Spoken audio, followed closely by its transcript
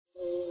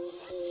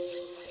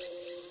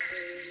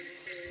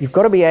You've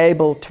got to be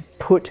able to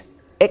put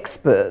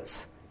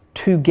experts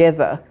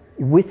together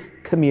with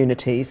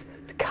communities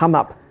to come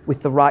up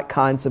with the right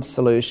kinds of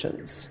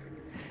solutions.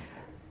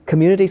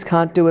 Communities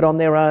can't do it on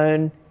their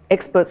own.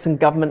 Experts and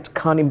government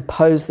can't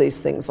impose these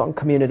things on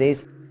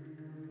communities.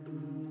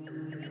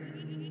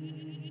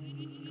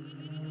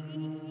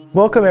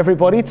 Welcome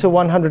everybody to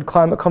 100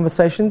 Climate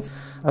Conversations.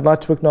 I'd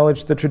like to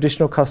acknowledge the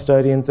traditional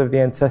custodians of the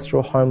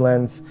ancestral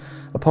homelands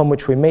upon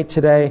which we meet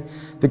today,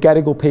 the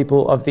Gadigal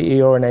people of the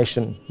Eora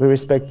Nation. We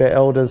respect their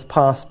elders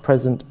past,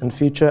 present and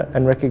future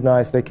and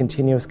recognise their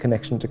continuous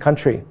connection to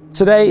country.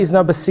 Today is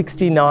number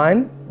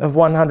 69 of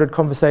 100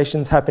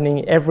 Conversations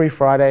happening every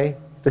Friday.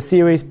 The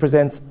series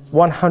presents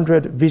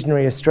 100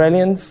 visionary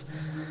Australians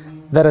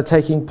that are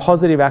taking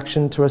positive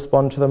action to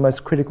respond to the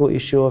most critical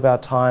issue of our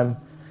time,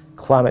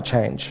 climate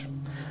change.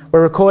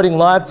 We're recording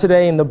live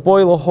today in the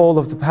Boiler Hall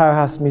of the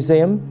Powerhouse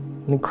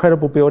Museum, an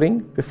incredible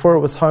building. Before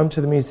it was home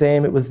to the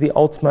museum, it was the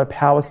Ultimo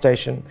Power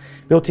Station.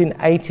 Built in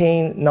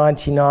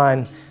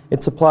 1899,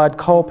 it supplied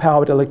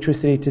coal-powered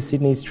electricity to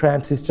Sydney's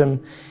tram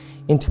system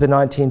into the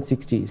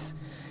 1960s.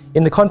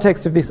 In the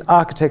context of this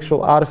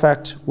architectural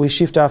artefact, we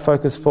shift our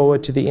focus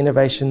forward to the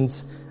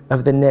innovations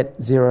of the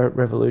net zero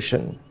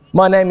revolution.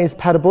 My name is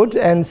Pat Abud,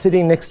 and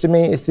sitting next to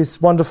me is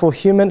this wonderful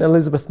human,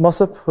 Elizabeth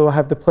Mossop, who I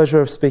have the pleasure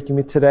of speaking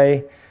with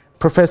today.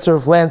 Professor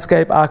of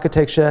Landscape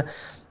Architecture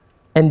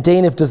and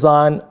Dean of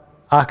Design,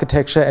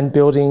 Architecture and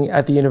Building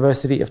at the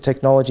University of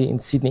Technology in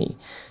Sydney.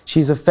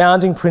 She's a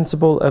founding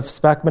principal of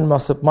Spackman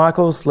Mossop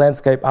Michaels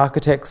Landscape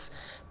Architects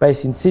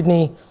based in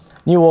Sydney,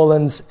 New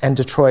Orleans and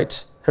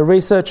Detroit. Her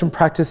research and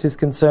practice is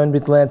concerned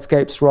with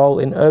landscape's role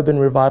in urban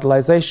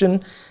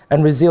revitalisation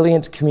and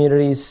resilient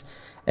communities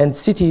and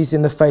cities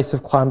in the face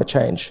of climate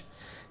change.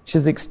 She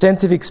has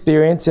extensive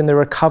experience in the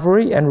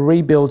recovery and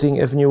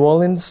rebuilding of New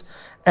Orleans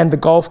and the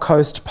Gulf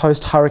Coast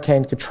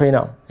post-Hurricane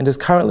Katrina, and is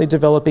currently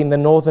developing the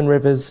Northern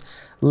Rivers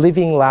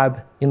Living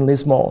Lab in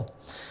Lismore.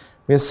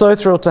 We are so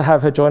thrilled to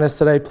have her join us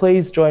today.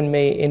 Please join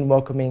me in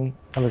welcoming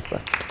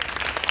Elizabeth.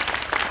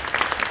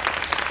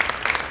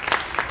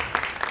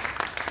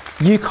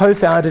 You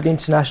co-founded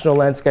international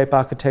landscape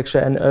architecture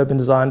and urban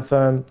design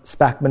firm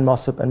Spackman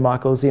Mossop and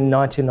Michaels in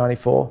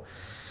 1994.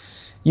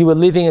 You were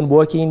living and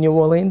working in New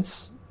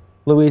Orleans,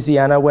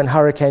 Louisiana, when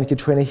Hurricane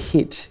Katrina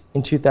hit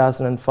in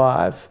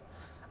 2005.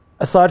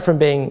 Aside from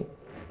being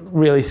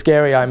really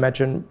scary, I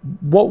imagine,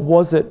 what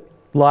was it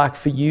like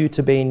for you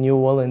to be in New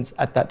Orleans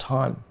at that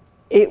time?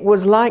 It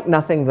was like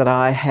nothing that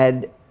I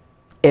had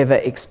ever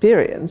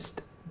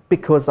experienced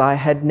because I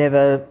had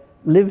never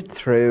lived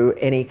through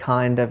any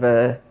kind of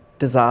a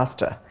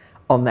disaster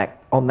on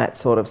that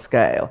sort of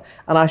scale.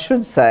 And I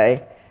should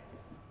say,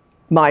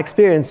 my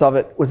experience of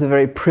it was a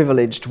very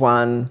privileged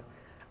one.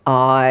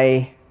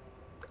 I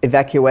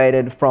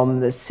evacuated from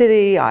the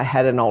city. I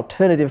had an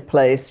alternative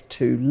place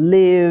to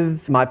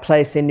live. My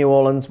place in New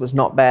Orleans was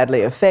not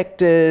badly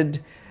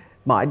affected.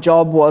 My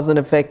job wasn't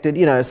affected,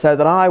 so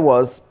that I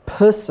was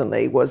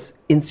personally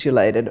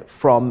insulated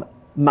from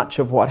much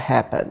of what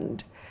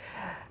happened.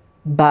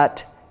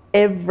 But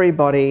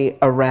everybody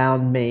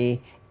around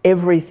me,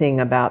 everything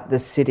about the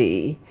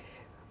city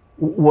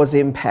was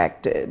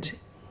impacted.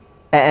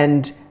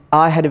 And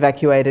I had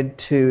evacuated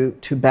to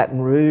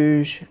Baton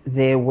Rouge.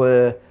 There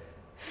were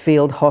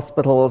field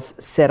hospitals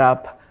set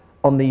up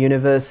on the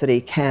university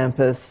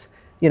campus.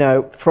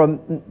 From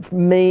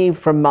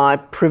my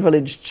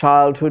privileged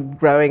childhood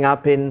growing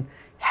up in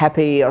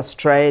happy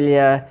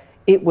Australia,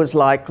 it was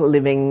like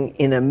living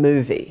in a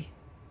movie.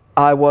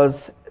 I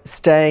was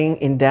staying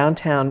in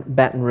downtown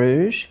Baton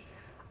Rouge.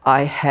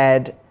 I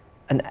had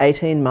an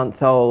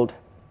 18-month-old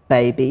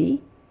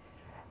baby,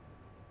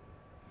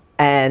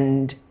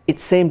 and it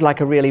seemed like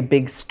a really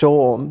big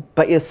storm,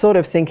 but you're sort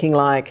of thinking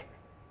like,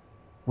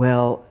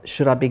 well,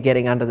 should I be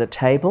getting under the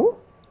table?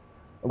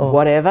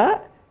 Whatever.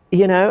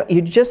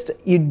 You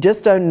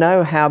just don't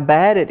know how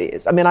bad it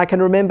is. I mean, I can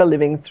remember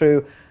living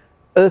through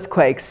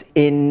earthquakes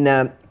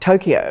in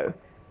Tokyo,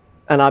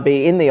 and I'd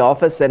be in the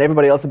office and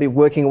everybody else would be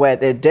working away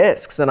at their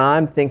desks, and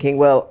I'm thinking,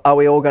 well, are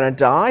we all going to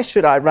die?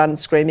 Should I run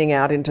screaming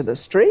out into the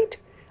street?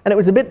 And it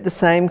was a bit the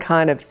same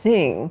kind of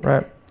thing.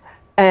 Right.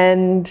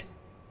 And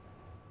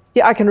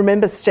yeah, I can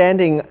remember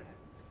standing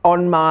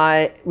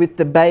with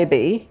the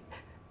baby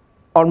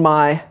on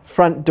my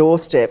front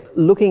doorstep,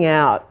 looking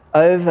out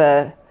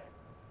over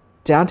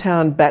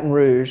downtown Baton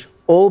Rouge,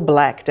 all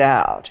blacked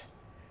out.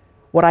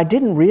 What I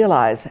didn't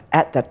realise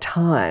at the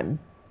time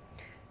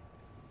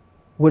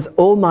was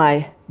all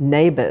my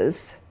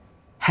neighbours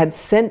had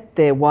sent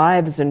their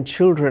wives and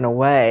children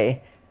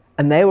away,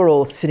 and they were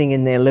all sitting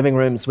in their living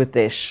rooms with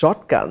their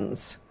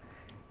shotguns,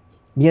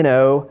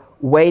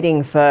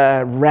 waiting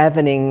for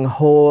ravening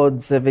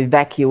hordes of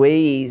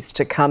evacuees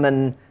to come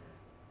and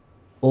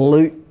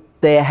loot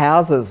their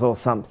houses or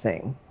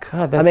something.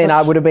 God,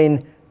 I would have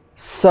been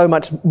so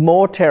much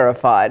more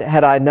terrified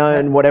had I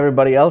known what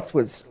everybody else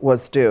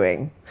was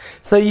doing.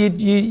 So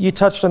you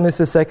touched on this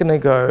a second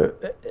ago.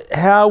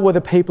 How were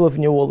the people of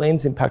New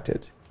Orleans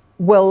impacted?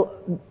 Well,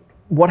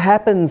 what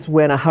happens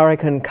when a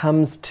hurricane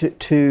comes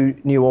to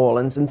New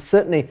Orleans, and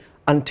certainly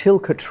until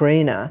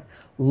Katrina,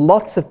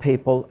 lots of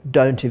people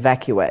don't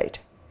evacuate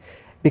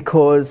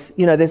because,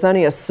 you know, there's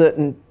only a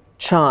certain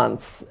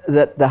chance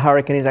that the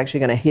hurricane is actually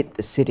going to hit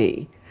the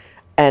city,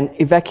 and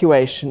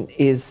evacuation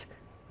is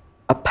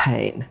a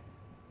pain.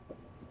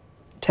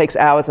 It takes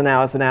hours and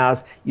hours and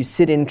hours. You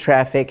sit in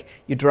traffic,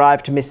 you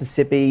drive to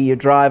Mississippi, you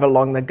drive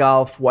along the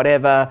Gulf,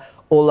 whatever,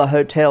 all the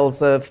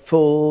hotels are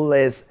full,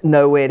 there's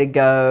nowhere to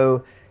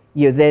go,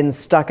 you're then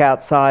stuck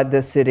outside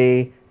the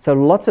city. So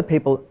lots of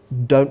people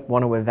don't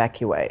want to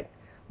evacuate.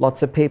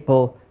 Lots of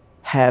people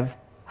have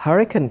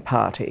hurricane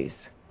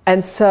parties.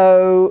 And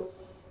so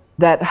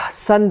that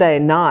Sunday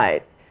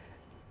night,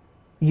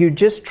 you're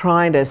just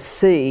trying to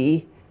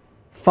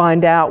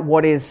find out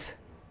what is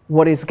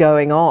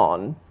going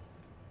on.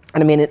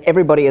 And I mean,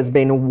 everybody has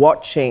been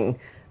watching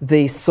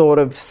the sort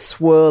of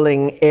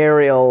swirling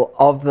aerial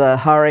of the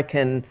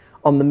hurricane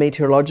on the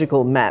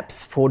meteorological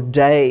maps for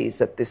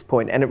days at this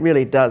point, and it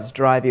really does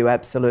drive you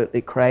absolutely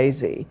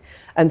crazy.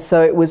 And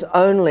so it was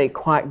only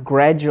quite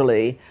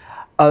gradually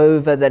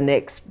over the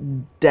next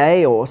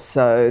day or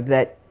so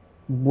that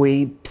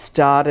we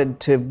started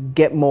to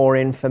get more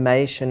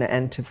information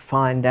and to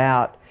find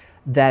out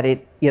that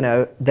it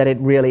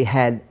really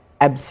had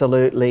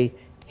absolutely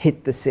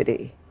hit the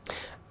city.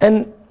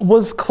 And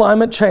was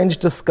climate change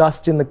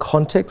discussed in the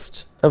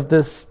context of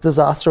this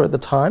disaster at the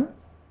time?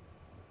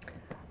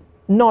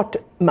 Not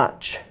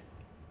much.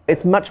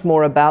 It's much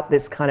more about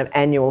this kind of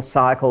annual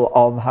cycle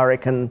of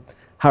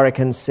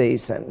hurricane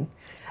season.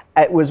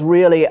 It was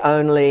really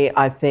only,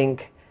 I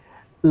think,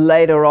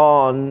 later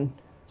on,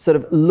 sort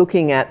of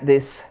looking at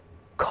this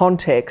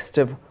context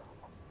of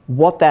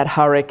what that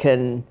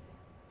hurricane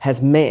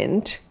has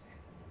meant,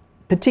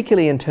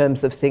 particularly in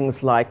terms of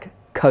things like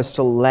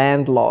coastal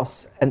land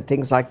loss and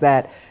things like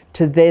that,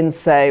 to then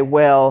say,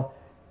 well,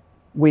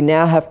 we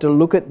now have to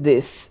look at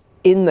this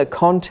in the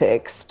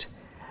context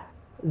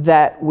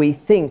that we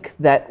think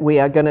that we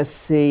are going to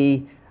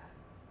see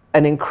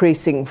an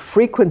increasing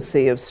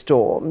frequency of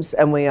storms,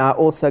 and we are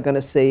also going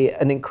to see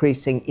an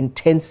increasing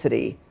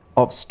intensity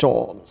of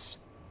storms.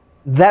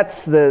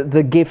 That's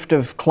the gift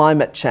of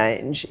climate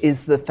change,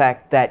 is the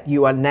fact that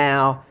you are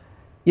now,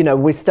 you know,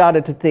 we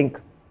started to think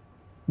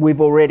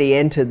we've already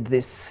entered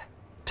this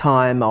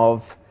time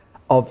of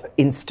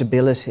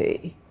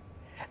instability.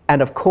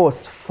 And of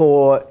course,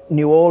 for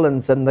New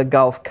Orleans and the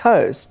Gulf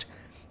Coast,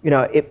 you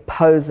know, it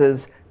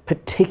poses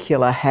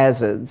particular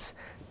hazards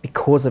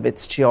because of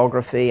its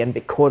geography and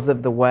because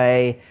of the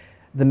way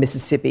the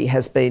Mississippi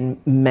has been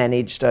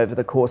managed over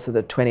the course of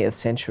the 20th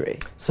century.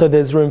 So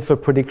there's room for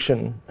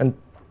prediction and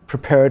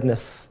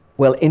preparedness.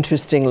 Well,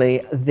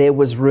 interestingly, there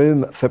was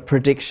room for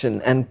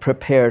prediction and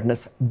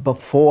preparedness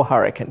before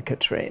Hurricane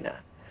Katrina.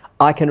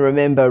 I can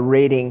remember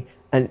reading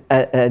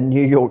a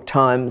New York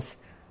Times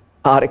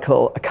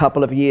article a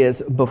couple of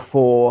years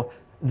before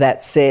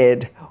that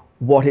said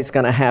what is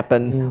going to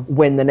happen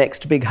when the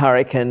next big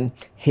hurricane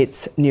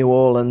hits New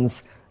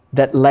Orleans,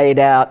 that laid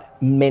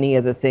out many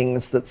of the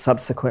things that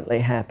subsequently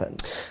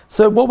happened.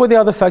 So what were the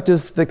other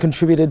factors that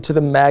contributed to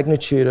the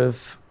magnitude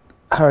of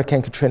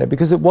Hurricane Katrina?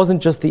 Because it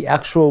wasn't just the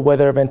actual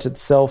weather event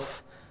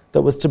itself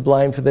that was to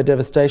blame for the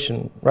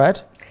devastation,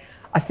 right?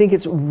 I think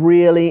it's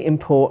really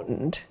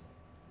important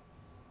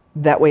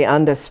that we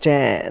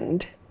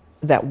understand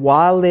that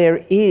while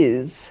there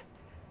is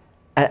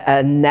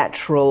a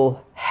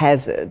natural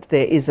hazard,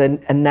 there is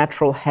a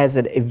natural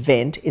hazard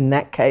event, in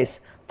that case,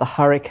 the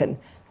hurricane,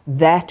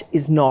 that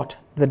is not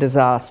the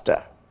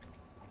disaster.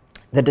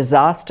 The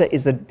disaster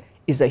is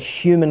a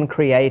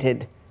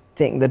human-created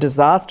thing. The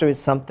disaster is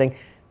something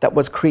that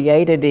was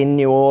created in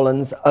New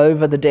Orleans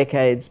over the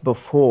decades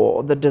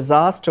before. The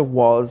disaster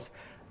was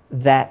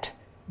that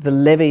the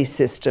levee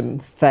system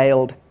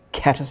failed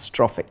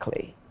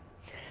catastrophically.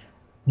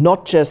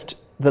 Not just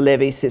the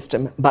levee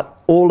system,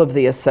 but all of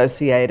the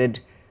associated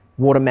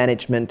water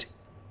management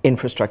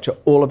infrastructure,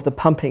 all of the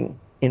pumping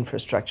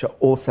infrastructure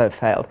also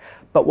failed.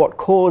 But what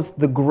caused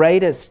the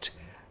greatest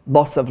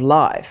loss of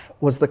life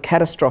was the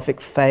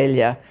catastrophic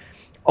failure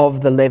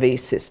of the levee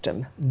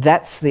system.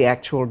 That's the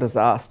actual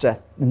disaster,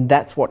 and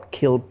that's what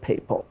killed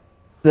people.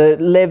 The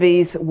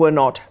levees were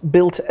not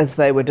built as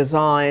they were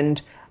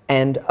designed,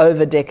 and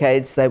over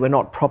decades they were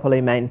not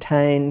properly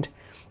maintained,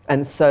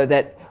 and so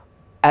that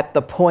at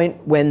the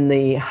point when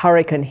the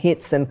hurricane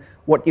hits, and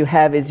what you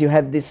have is you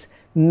have this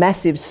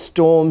massive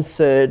storm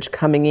surge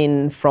coming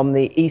in from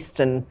the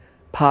eastern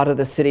part of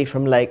the city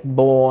from Lake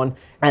Bourne,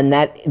 and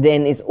that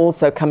then is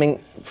also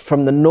coming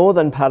from the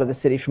northern part of the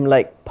city from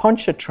Lake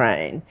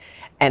Pontchartrain.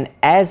 And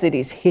as it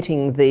is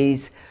hitting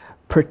these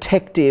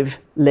protective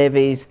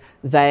levees,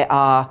 they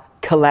are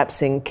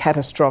collapsing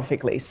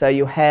catastrophically. So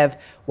you have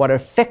what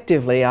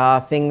effectively are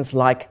things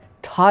like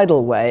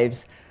tidal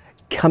waves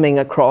coming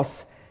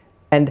across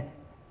and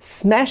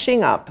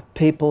smashing up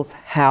people's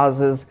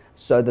houses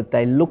so that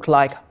they look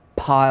like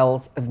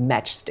piles of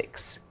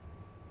matchsticks.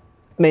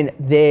 I mean,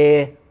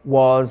 there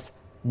was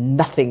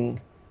nothing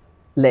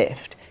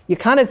left. You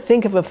kind of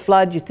think of a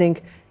flood, you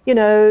think, you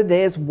know,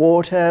 there's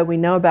water, we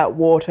know about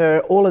water,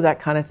 all of that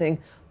kind of thing.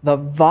 The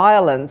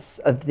violence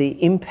of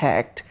the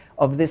impact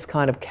of this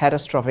kind of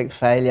catastrophic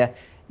failure,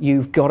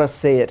 you've got to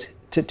see it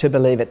to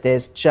believe it.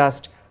 There's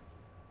just,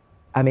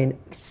 I mean,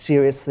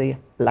 seriously,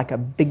 like a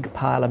big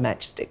pile of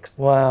matchsticks.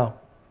 Wow.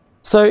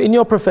 So in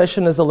your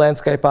profession as a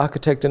landscape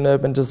architect and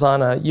urban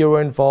designer, you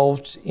were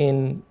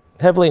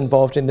heavily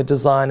involved in the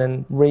design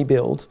and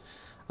rebuild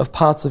of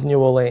parts of New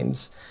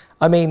Orleans.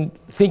 I mean,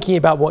 thinking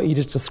about what you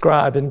just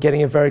described and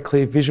getting a very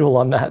clear visual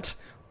on that,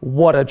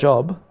 what a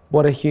job,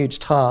 what a huge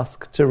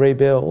task to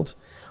rebuild.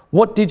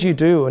 What did you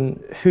do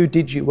and who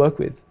did you work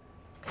with?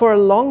 For a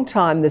long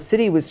time, the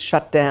city was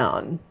shut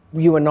down.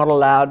 You were not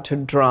allowed to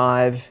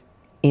drive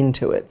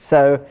into it.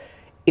 So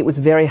it was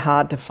very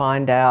hard to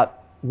find out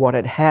what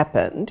had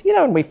happened,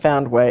 and we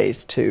found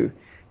ways to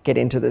get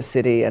into the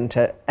city and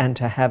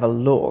to have a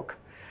look.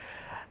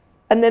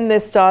 And then there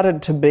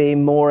started to be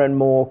more and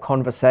more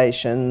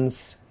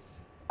conversations,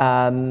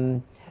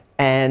 and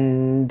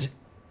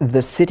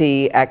the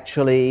city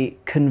actually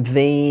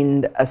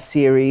convened a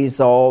series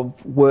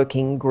of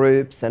working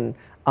groups, and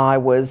I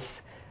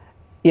was,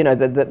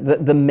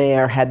 the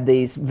mayor had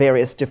these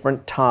various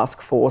different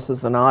task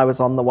forces, and I was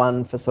on the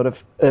one for sort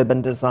of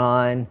urban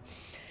design.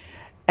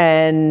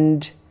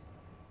 And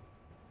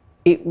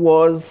it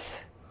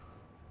was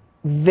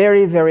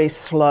very, very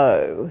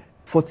slow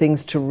for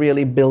things to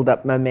really build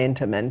up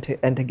momentum and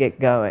to get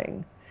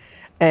going.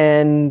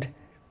 And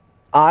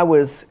I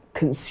was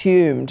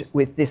consumed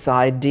with this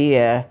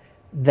idea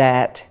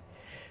that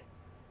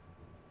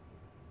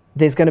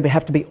there's going to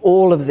have to be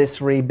all of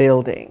this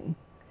rebuilding,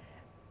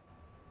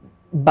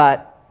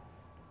 but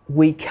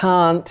we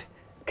can't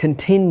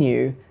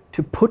continue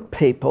to put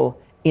people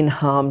in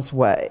harm's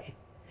way,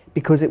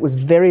 because it was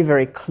very,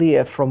 very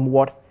clear from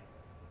what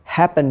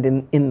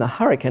happened in the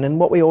hurricane and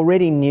what we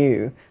already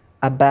knew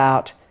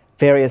about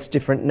various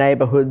different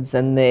neighbourhoods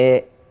and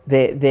their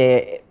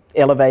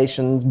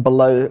elevations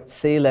below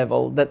sea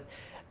level,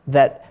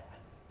 that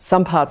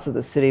some parts of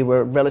the city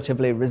were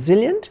relatively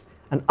resilient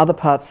and other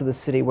parts of the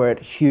city were at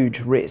huge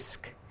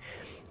risk.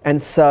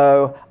 And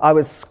so I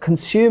was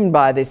consumed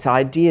by this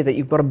idea that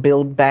you've got to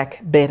build back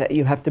better,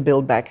 you have to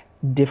build back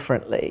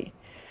differently.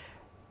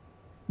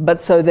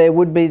 But so there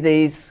would be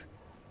these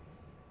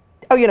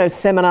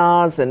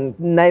seminars and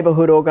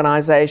neighbourhood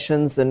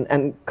organisations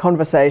and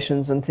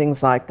conversations and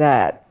things like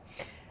that.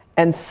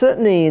 And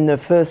certainly in the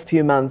first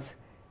few months,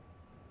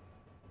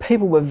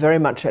 people were very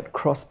much at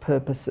cross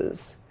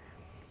purposes.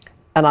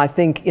 And I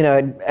think,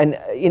 and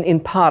in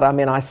part, I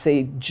mean, I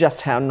see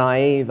just how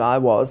naive I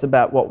was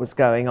about what was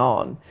going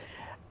on,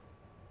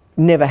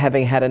 never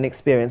having had an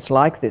experience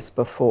like this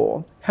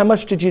before. How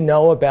much did you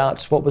know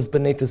about what was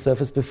beneath the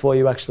surface before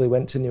you actually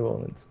went to New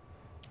Orleans?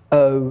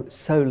 Oh,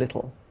 so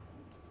little.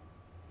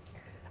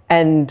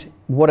 And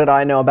what did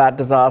I know about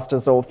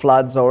disasters or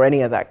floods or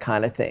any of that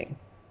kind of thing?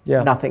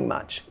 Yeah. Nothing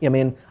much. I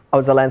mean, I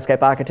was a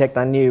landscape architect,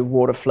 I knew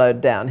water flowed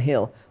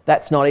downhill.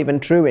 That's not even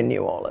true in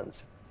New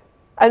Orleans.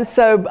 And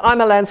so I'm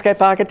a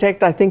landscape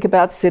architect, I think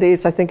about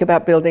cities, I think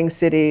about building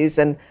cities,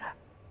 and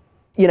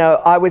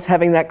I was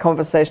having that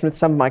conversation with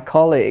some of my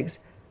colleagues.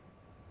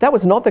 That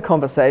was not the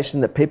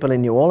conversation that people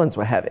in New Orleans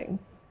were having.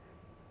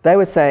 They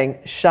were saying,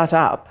 shut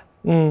up,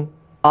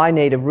 I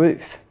need a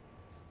roof.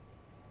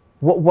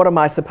 What am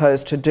I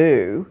supposed to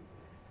do?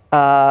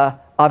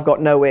 I've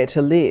got nowhere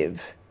to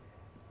live.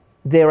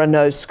 There are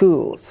no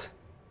schools.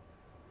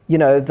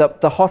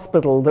 The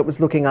hospital that was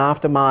looking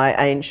after my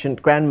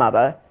ancient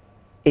grandmother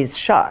is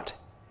shut.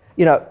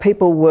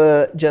 People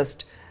were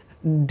just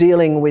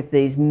dealing with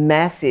these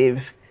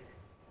massive,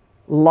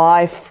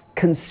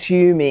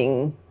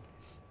 life-consuming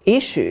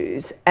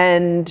issues,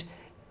 and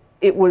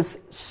it was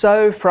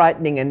so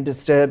frightening and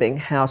disturbing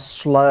how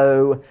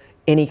slow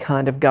any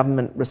kind of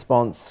government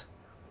response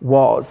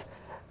was,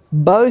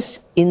 both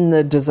in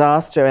the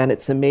disaster and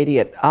its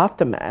immediate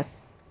aftermath,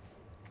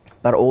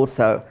 but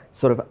also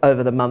sort of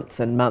over the months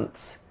and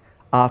months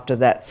after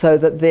that, so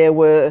that there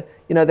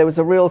was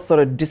a real sort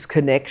of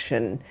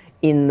disconnection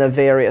in the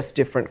various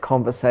different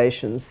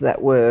conversations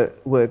that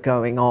were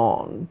going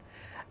on.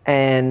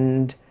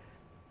 And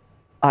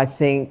I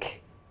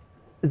think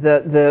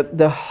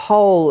the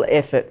whole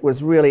effort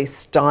was really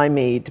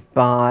stymied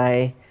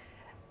by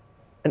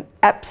an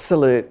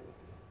absolute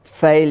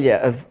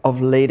failure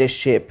of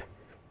leadership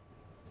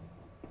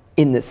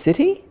in the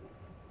city,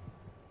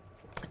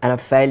 and a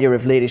failure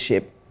of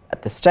leadership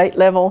at the state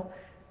level,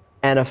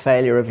 and a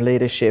failure of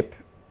leadership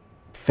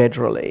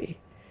federally.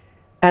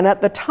 And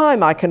at the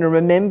time, I can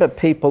remember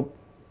people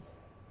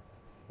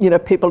in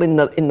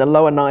the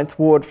lower Ninth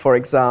Ward, for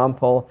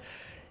example,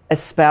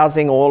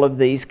 espousing all of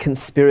these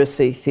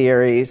conspiracy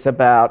theories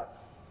about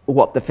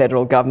what the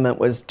federal government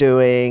was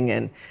doing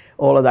and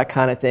all of that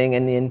kind of thing.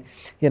 And then,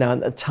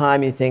 at the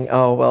time you think,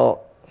 oh,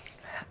 well,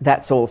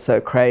 that's all so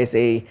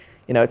crazy.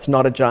 It's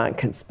not a giant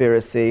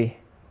conspiracy.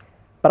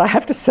 But I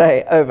have to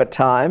say, over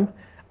time,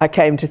 I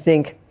came to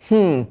think,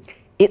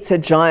 it's a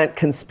giant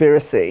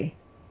conspiracy.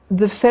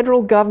 The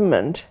federal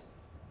government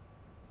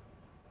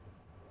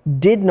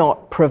did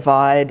not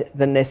provide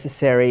the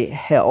necessary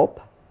help,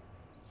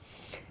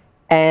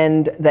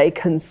 and they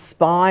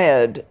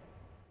conspired,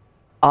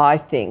 I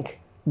think,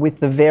 with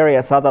the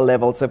various other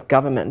levels of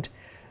government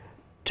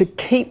to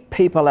keep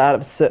people out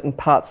of certain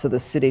parts of the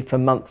city for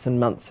months and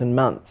months and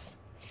months.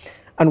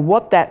 And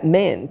what that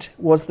meant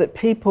was that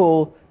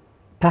people,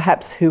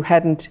 perhaps who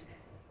hadn't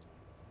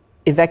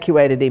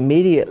evacuated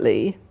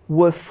immediately,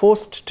 were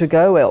forced to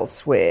go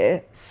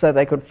elsewhere so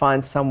they could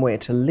find somewhere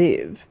to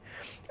live.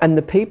 And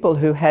the people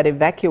who had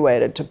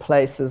evacuated to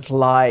places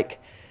like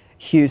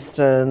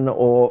Houston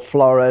or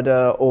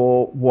Florida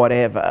or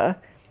whatever,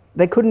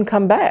 they couldn't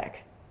come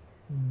back.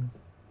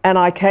 And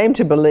I came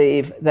to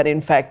believe that, in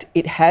fact,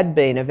 it had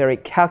been a very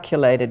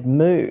calculated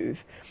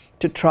move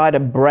to try to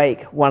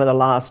break one of the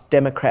last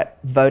Democrat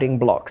voting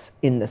blocs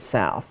in the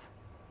South.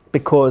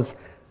 Because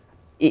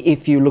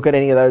if you look at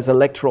any of those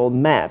electoral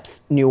maps,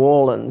 New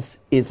Orleans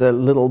is a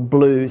little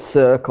blue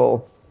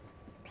circle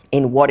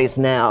in what is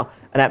now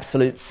an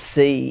absolute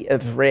sea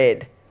of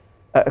red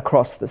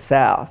across the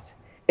South.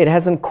 It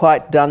hasn't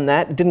quite done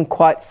that, it didn't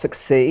quite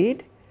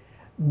succeed,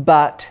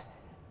 but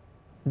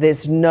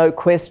there's no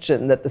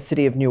question that the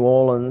city of New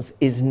Orleans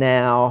is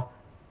now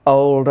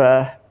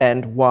older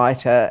and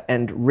whiter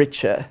and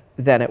richer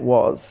than it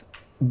was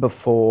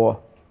before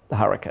the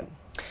hurricane.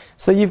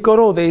 So you've got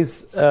all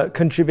these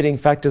contributing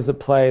factors at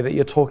play that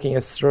you're talking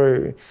us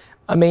through.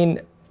 I mean,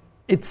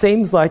 it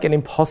seems like an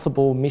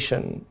impossible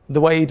mission,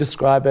 the way you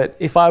describe it.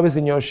 If I was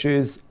in your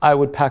shoes, I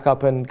would pack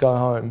up and go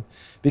home.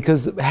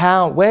 Because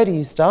where do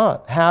you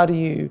start? How do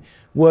you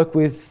work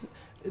with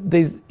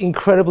these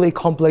incredibly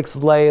complex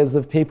layers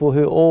of people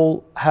who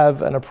all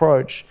have an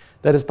approach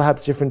that is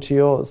perhaps different to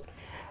yours?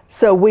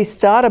 So we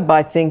started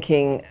by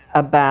thinking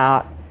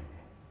about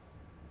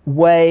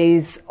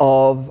ways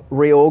of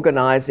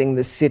reorganising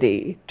the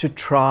city to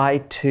try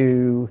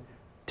to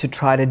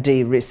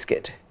de-risk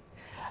it.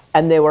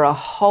 And there were a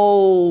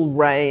whole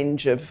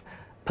range of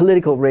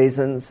political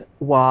reasons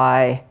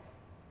why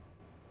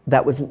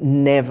that was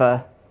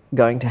never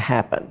going to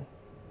happen.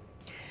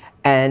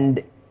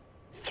 And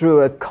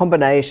through a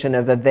combination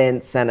of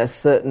events and a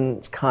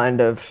certain kind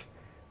of,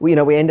 we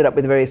ended up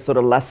with a very sort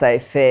of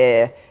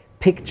laissez-faire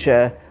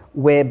picture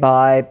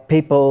whereby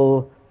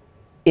people,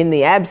 in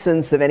the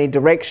absence of any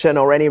direction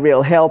or any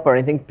real help or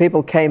anything,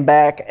 people came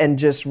back and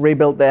just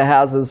rebuilt their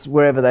houses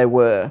wherever they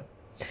were.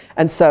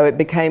 And so it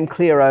became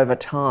clear over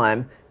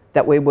time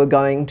that we were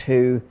going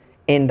to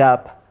end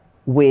up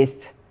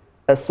with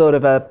a sort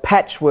of a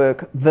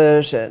patchwork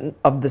version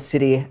of the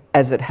city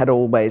as it had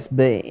always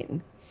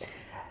been,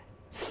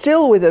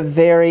 still with a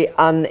very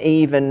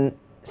uneven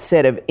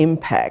set of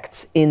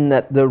impacts in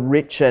that the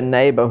richer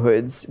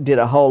neighbourhoods did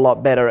a whole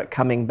lot better at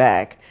coming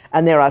back.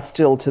 And there are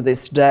still, to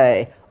this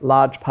day,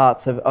 large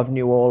parts of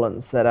New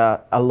Orleans that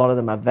a lot of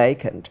them are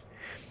vacant.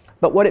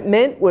 But what it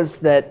meant was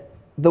that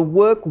the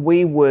work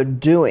we were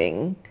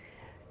doing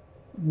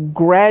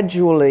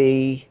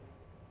gradually,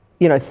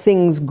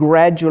 things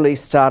gradually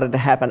started to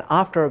happen.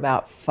 After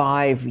about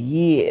 5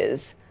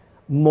 years,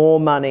 more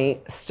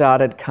money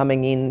started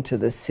coming into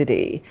the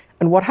city.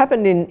 And what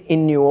happened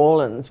in New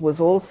Orleans was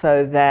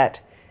also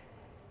that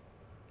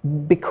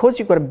because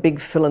you've got a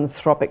big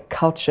philanthropic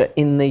culture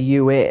in the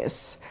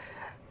US,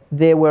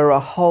 there were a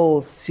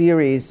whole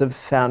series of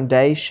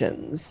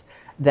foundations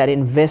that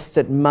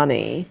invested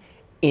money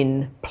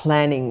in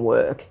planning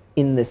work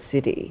in the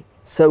city.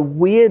 So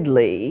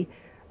weirdly,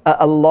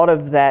 a lot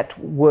of that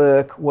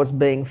work was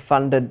being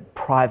funded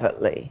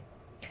privately.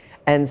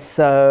 And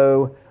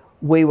so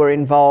we were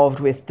involved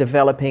with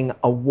developing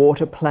a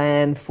water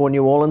plan for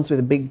New Orleans with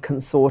a big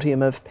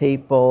consortium of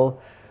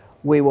people.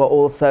 We were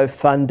also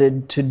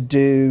funded to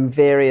do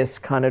various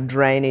kind of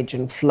drainage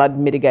and flood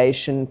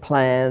mitigation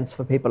plans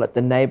for people at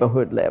the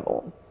neighbourhood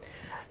level.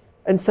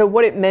 And so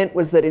what it meant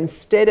was that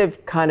instead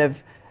of kind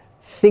of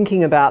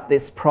thinking about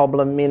this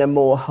problem in a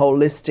more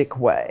holistic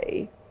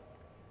way,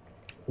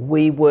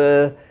 we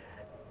were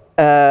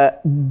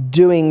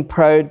doing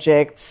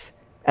projects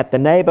at the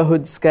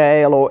neighbourhood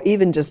scale or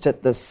even just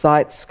at the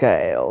site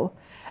scale,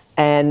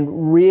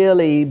 and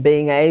really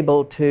being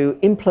able to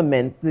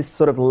implement this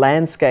sort of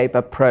landscape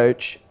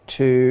approach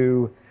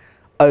to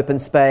open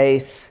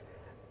space,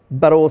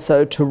 but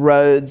also to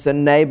roads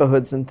and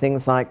neighbourhoods and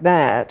things like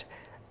that,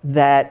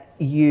 that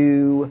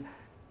you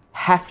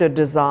have to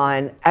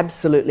design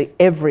absolutely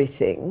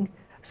everything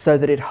so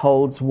that it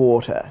holds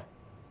water.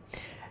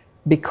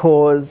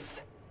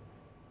 Because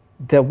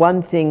the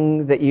one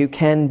thing that you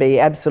can be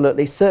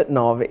absolutely certain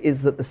of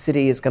is that the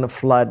city is going to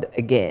flood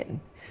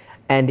again,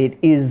 and it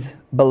is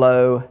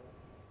below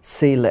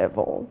sea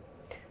level.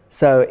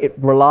 So it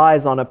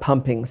relies on a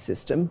pumping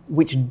system,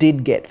 which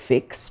did get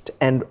fixed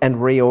and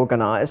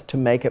reorganised to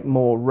make it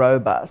more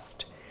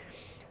robust.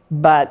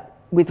 But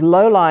with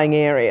low-lying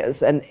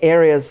areas and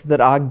areas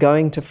that are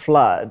going to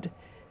flood,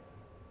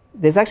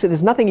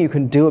 there's nothing you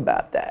can do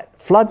about that.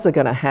 Floods are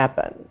going to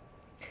happen.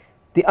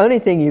 The only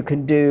thing you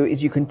can do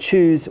is you can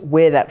choose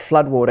where that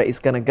floodwater is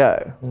going to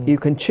go. You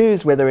can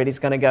choose whether it is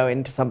going to go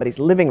into somebody's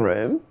living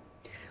room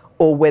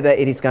or whether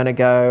it is going to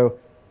go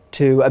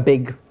to a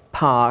big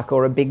park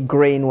or a big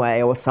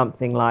greenway or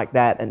something like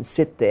that and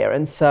sit there.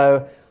 And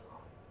so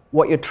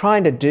what you're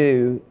trying to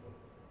do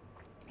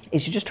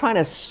is you're just trying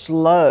to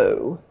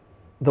slow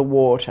the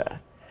water.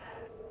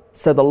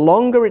 So the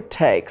longer it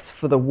takes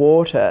for the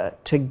water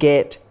to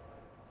get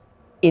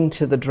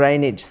into the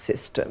drainage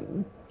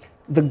system,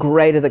 the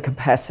greater the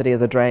capacity of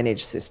the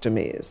drainage system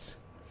is.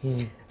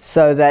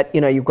 So that,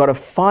 you've got a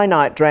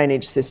finite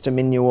drainage system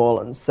in New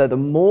Orleans. So the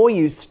more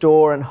you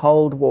store and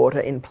hold water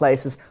in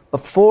places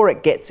before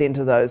it gets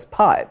into those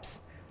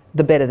pipes,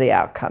 the better the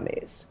outcome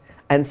is.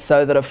 And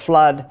so that a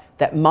flood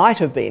that might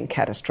have been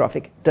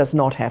catastrophic does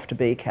not have to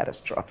be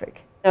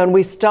catastrophic. And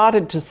we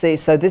started to see,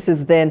 so this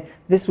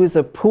was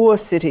a poor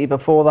city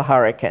before the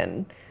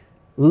hurricane,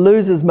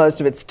 loses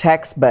most of its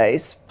tax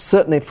base,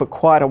 certainly for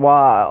quite a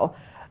while,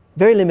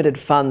 very limited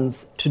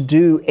funds to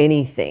do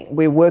anything.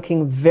 We're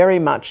working very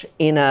much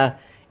in a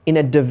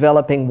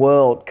developing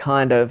world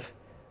kind of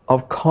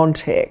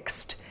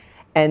context.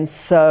 And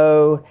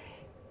so,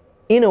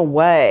 in a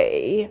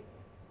way,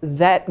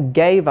 that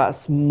gave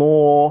us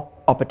more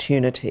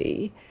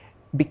opportunity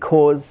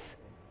because,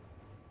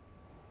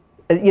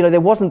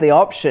 there wasn't the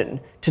option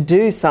to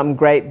do some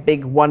great,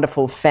 big,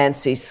 wonderful,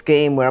 fancy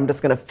scheme where I'm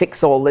just going to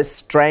fix all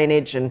this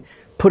drainage and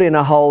put in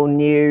a whole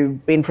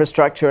new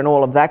infrastructure and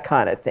all of that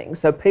kind of thing.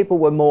 So people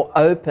were more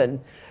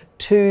open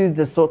to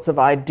the sorts of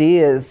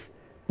ideas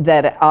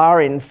that are,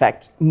 in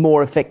fact,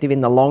 more effective in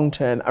the long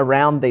term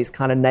around these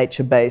kind of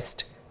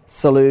nature-based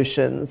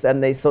solutions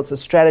and these sorts of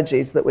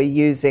strategies that we're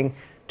using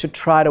to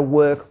try to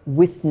work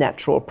with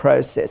natural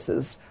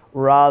processes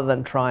rather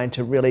than trying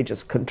to really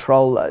just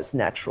control those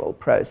natural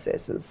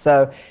processes.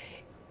 So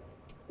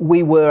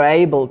we were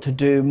able to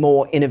do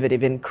more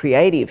innovative and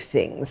creative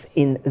things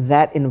in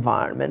that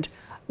environment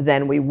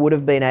than we would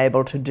have been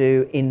able to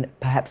do in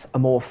perhaps a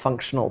more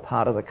functional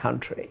part of the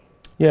country.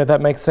 Yeah, that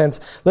makes sense.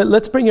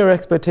 Let's bring your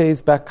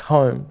expertise back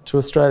home to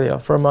Australia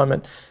for a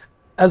moment.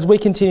 As we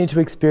continue to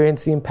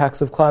experience the impacts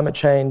of climate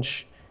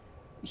change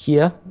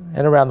here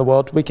and around the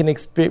world, we can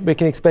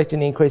expect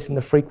an increase in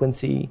the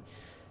frequency,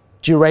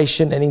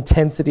 duration and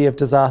intensity of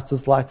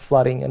disasters like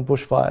flooding and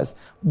bushfires.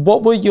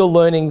 What were your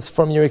learnings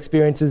from your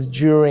experiences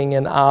during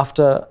and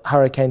after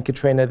Hurricane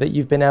Katrina that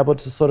you've been able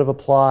to sort of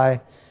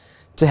apply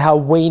to how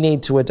we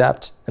need to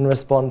adapt and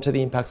respond to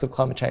the impacts of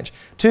climate change?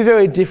 Two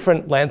very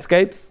different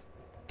landscapes,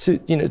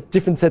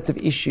 different sets of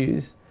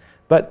issues,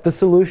 but the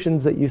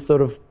solutions that you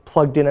sort of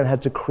plugged in and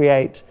had to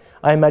create,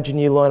 I imagine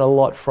you learn a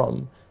lot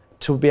from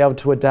to be able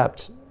to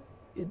adapt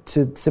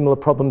to similar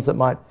problems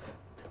that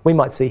we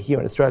might see here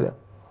in Australia.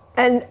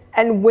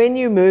 And when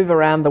you move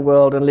around the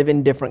world and live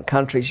in different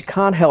countries, you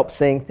can't help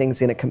seeing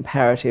things in a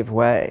comparative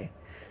way.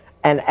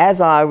 And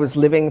as I was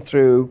living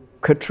through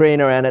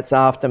Katrina and its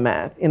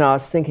aftermath, I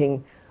was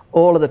thinking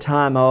all of the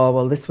time, oh,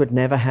 well, this would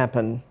never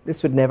happen.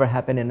 This would never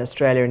happen in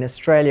Australia. In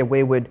Australia,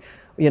 we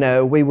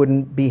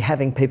wouldn't be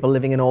having people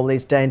living in all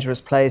these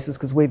dangerous places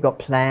because we've got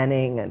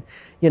planning and,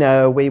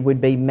 we would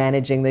be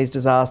managing these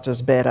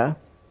disasters better.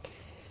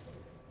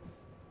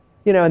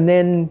 And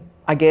then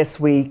I guess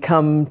we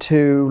come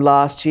to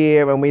last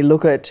year and we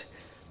look at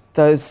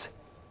those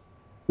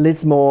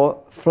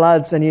Lismore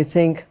floods and you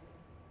think,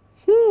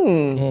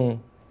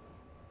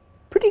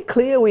 pretty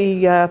clear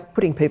we are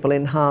putting people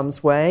in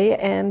harm's way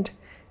and,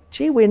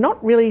 gee, we're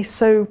not really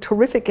so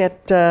terrific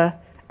at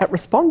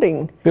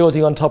responding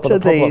building on top of to the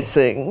problem. These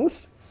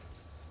things.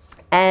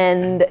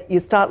 And you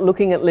start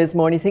looking at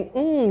Lismore and you think,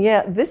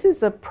 yeah, this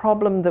is a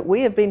problem that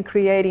we have been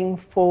creating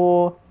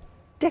for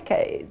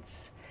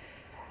decades.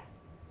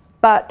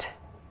 But,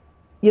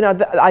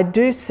 I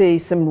do see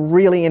some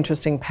really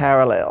interesting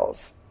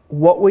parallels.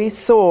 What we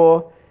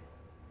saw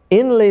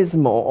in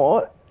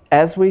Lismore,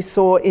 as we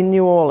saw in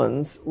New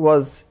Orleans,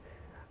 was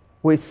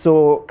we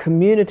saw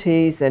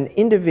communities and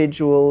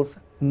individuals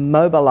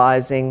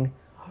mobilising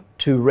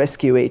to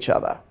rescue each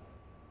other.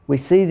 We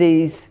see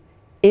these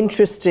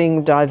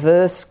interesting,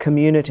 diverse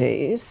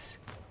communities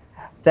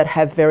that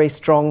have very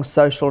strong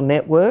social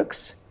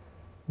networks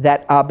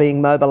that are being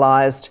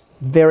mobilised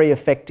very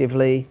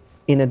effectively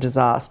in a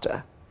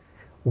disaster.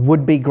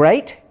 Would be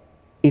great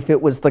if it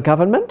was the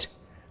government,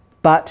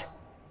 but,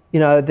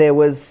 there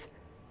was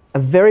a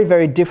very,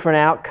 very different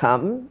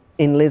outcome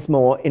in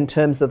Lismore in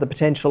terms of the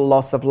potential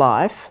loss of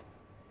life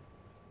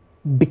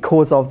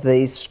because of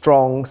these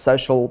strong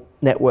social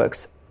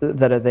networks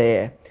that are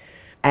there.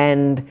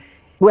 And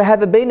we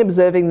have been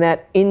observing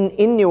that in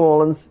New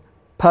Orleans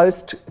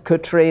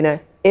post-Katrina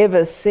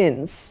ever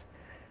since,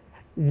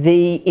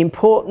 the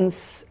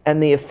importance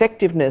and the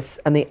effectiveness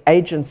and the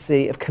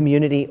agency of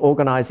community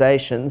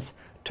organisations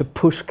to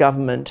push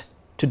government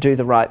to do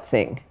the right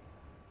thing.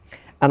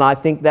 And I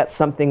think that's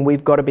something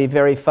we've got to be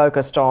very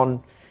focused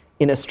on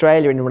in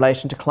Australia in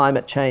relation to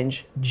climate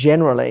change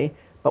generally,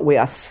 but we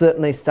are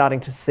certainly starting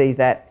to see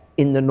that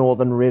in the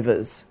Northern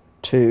Rivers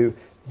too,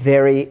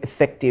 very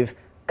effective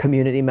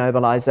community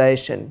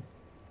mobilisation.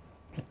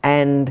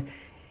 And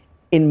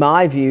in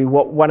my view,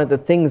 one of the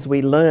things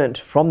we learnt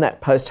from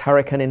that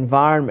post-hurricane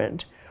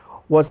environment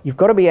was you've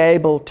got to be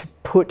able to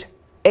put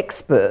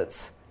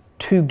experts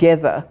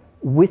together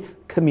with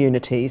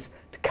communities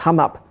to come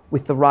up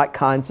with the right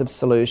kinds of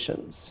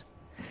solutions.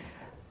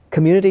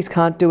 Communities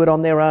can't do it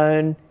on their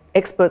own.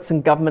 experts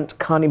and government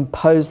can't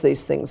impose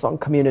these things on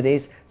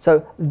communities.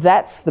 So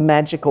that's the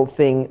magical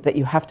thing that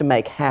you have to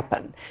make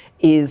happen,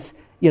 is,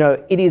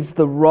 it is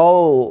the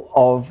role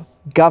of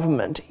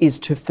government is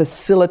to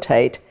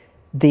facilitate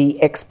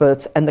the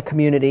experts and the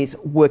communities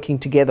working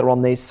together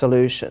on these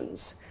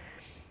solutions.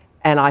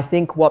 And I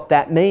think what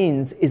that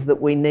means is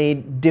that we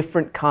need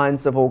different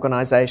kinds of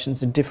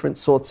organisations and different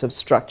sorts of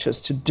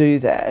structures to do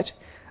that.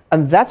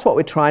 And that's what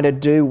we're trying to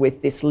do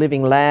with this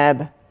living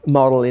lab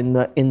model in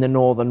the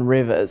Northern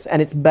Rivers.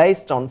 And it's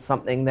based on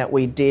something that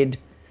we did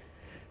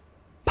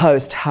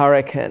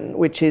post-hurricane,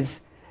 which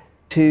is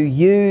to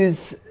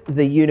use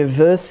the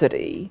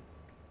university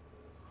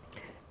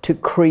to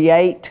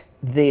create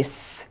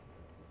this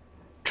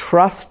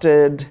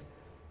trusted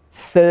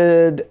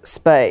third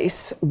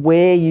space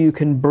where you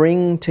can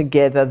bring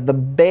together the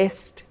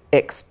best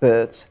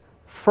experts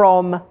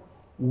from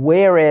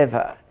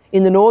wherever.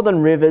 In the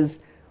Northern Rivers,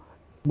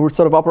 we're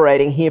sort of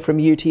operating here from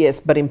UTS,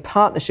 but in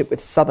partnership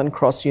with Southern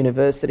Cross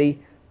University,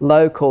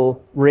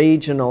 local,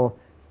 regional,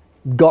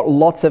 got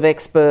lots of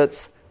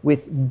experts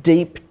with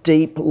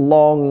deep,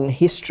 long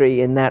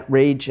history in that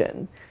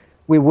region.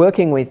 We're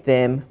working with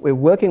them, we're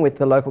working with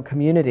the local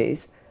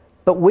communities,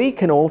 but we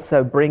can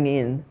also bring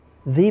in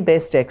the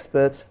best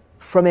experts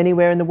from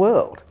anywhere in the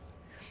world.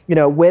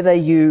 Whether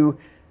you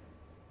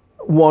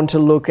want to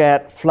look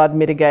at flood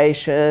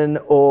mitigation,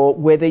 or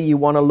whether you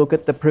want to look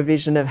at the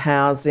provision of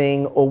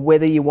housing, or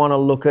whether you want to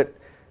look at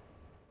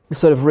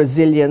sort of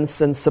resilience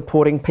and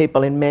supporting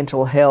people in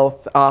mental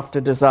health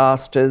after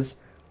disasters,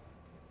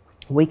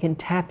 we can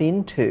tap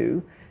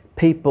into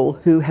people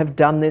who have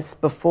done this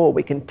before.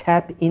 We can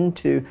tap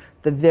into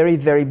the very,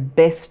 very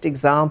best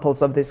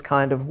examples of this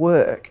kind of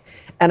work.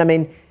 And I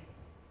mean,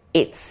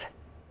 it's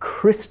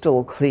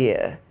crystal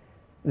clear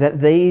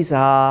that these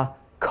are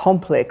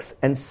complex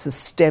and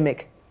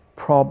systemic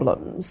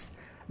problems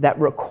that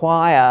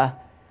require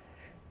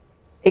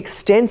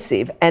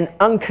extensive and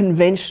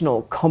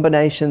unconventional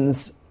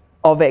combinations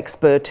of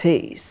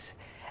expertise.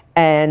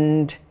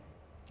 And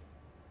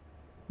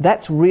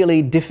that's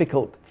really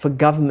difficult for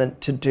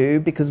government to do,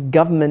 because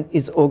government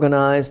is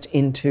organised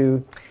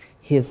into,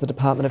 here's the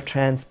Department of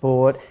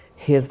Transport,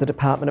 here's the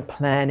Department of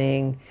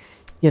Planning,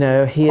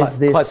 here's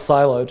this... Quite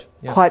siloed.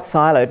 Yeah. Quite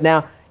siloed.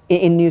 Now,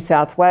 in New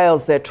South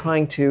Wales, they're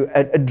trying to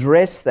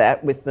address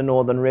that with the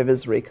Northern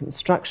Rivers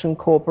Reconstruction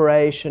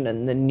Corporation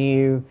and the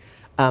new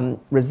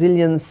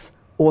Resilience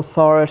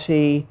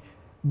Authority,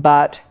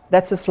 but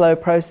that's a slow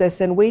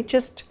process, and we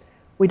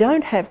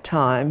don't have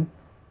time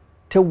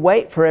to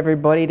wait for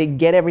everybody to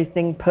get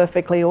everything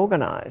perfectly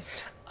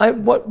organised.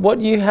 What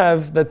you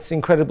have that's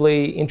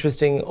incredibly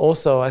interesting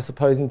also, I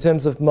suppose, in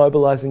terms of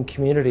mobilising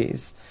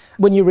communities.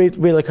 When you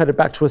relocated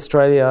back to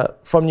Australia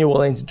from New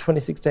Orleans in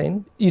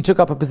 2016, you took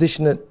up a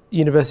position at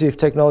University of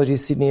Technology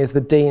Sydney as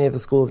the Dean of the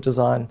School of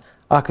Design,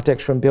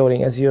 Architecture and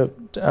Building, as you're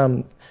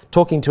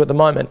talking to at the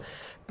moment.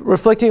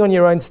 Reflecting on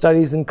your own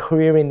studies and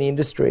career in the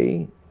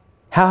industry,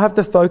 how have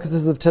the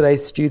focuses of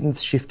today's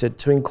students shifted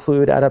to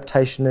include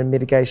adaptation and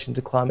mitigation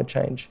to climate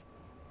change?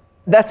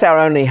 That's our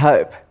only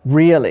hope,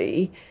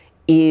 really,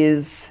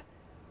 is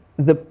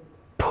the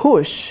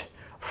push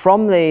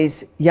from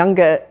these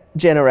younger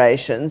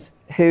generations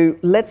who,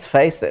 let's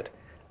face it,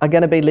 are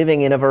going to be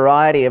living in a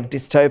variety of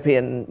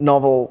dystopian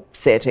novel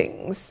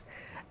settings,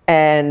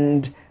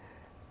 and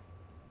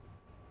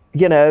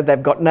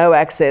they've got no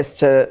access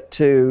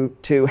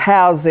to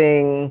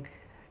housing.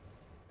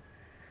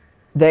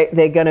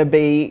 They're going to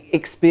be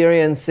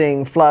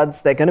experiencing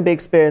floods, they're going to be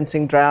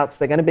experiencing droughts,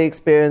 they're going to be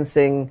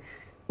experiencing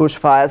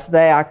bushfires.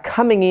 They are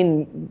coming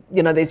in,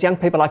 these young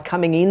people are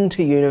coming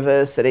into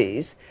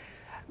universities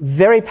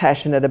very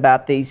passionate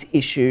about these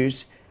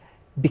issues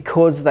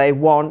because they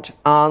want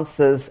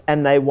answers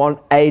and they want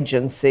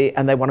agency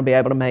and they want to be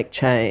able to make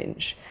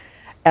change.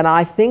 And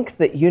I think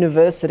that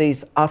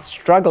universities are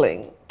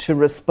struggling to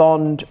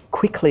respond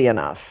quickly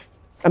enough.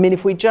 I mean,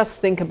 if we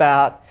think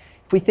about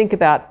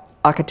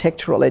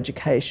architectural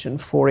education,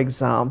 for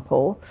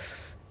example,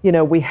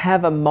 we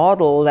have a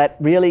model that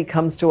really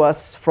comes to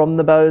us from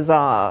the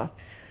Beaux-Arts,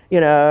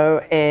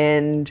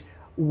 and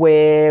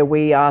where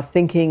we are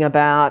thinking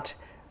about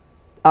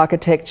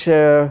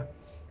architecture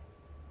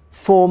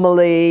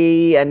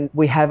formally, and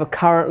we have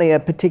currently a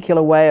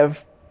particular way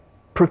of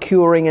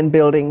procuring and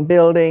building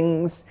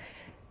buildings.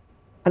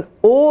 And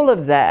all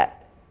of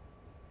that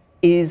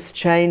is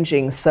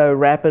changing so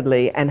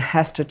rapidly and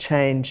has to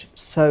change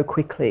so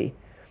quickly.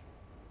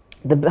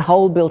 The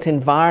whole built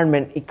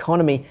environment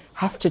economy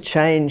has to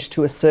change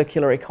to a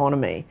circular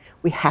economy.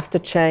 We have to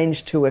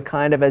change to a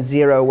kind of a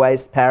zero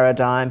waste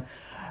paradigm.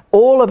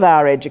 All of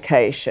our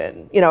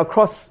education,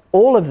 across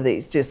all of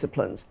these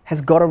disciplines, has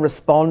got to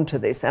respond to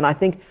this. And I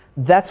think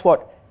that's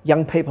what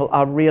young people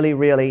are really,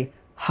 really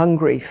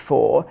hungry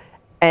for.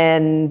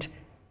 And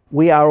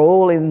we are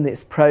all in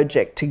this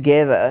project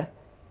together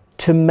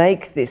to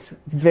make this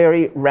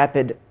very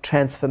rapid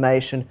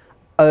transformation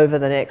over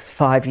the next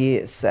 5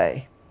 years,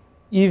 say.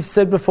 You've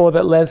said before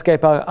that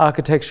landscape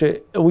architecture,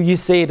 you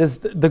see it as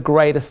the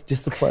greatest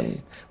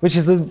discipline, which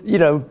is a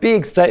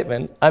big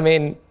statement. I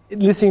mean,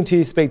 listening to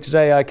you speak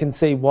today, I can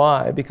see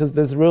why, because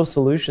there's real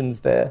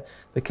solutions there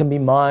that can be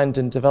mined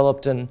and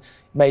developed and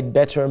made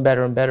better and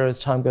better and better as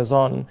time goes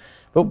on.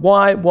 But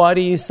why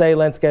do you say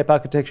landscape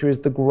architecture is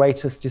the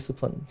greatest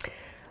discipline?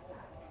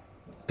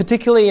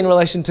 Particularly in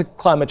relation to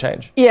climate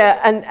change. Yeah,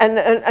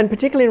 and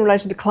particularly in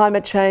relation to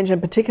climate change,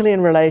 and particularly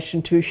in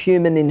relation to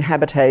human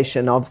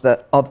inhabitation of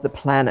the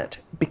planet.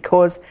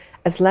 Because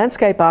as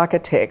landscape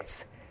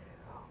architects,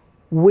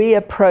 we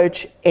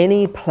approach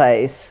any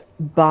place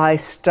by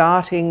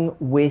starting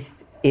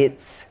with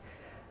its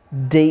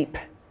deep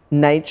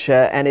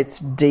nature and its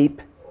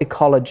deep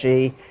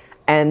ecology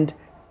and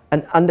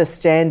an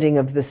understanding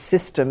of the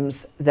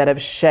systems that have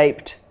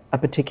shaped a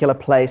particular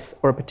place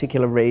or a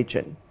particular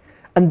region.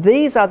 And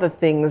these are the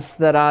things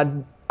that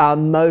are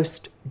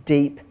most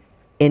deep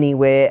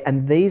anywhere,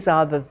 and these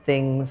are the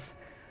things,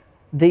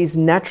 these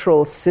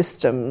natural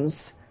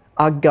systems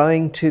are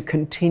going to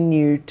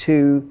continue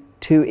to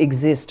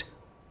exist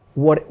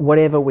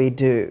whatever we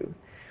do.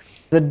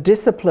 The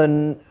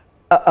discipline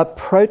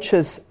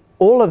approaches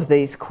all of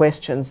these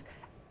questions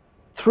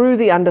through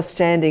the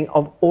understanding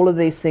of all of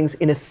these things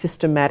in a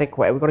systematic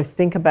way. We've got to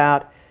think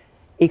about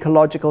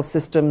ecological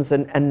systems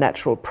and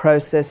natural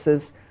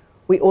processes.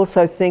 We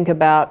also think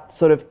about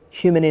sort of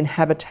human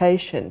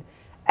inhabitation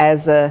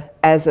as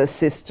a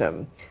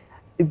system.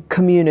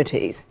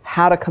 Communities,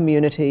 how do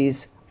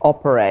communities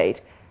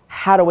operate?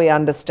 How do we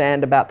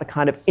understand about the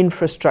kind of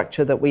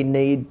infrastructure that we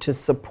need to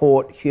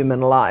support human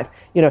life?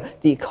 You know,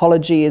 the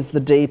ecology is the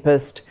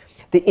deepest.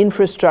 The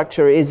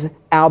infrastructure is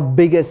our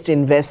biggest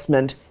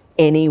investment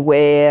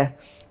anywhere,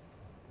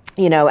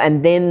 you know,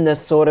 and then the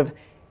sort of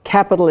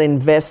capital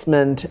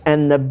investment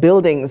and the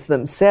buildings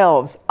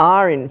themselves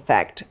are in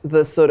fact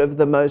the sort of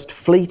the most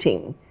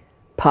fleeting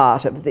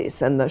part of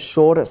this and the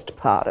shortest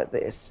part of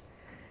this.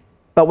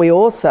 But we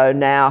also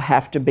now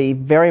have to be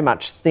very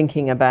much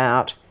thinking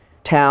about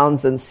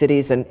towns and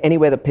cities and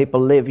anywhere that people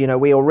live. You know,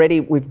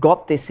 we've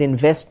got this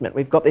investment,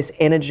 we've got this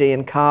energy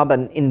and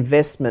carbon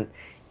investment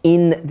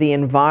in the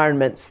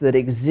environments that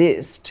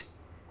exist.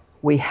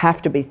 We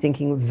have to be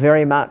thinking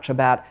very much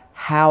about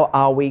how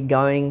are we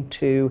going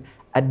to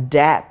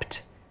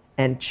adapt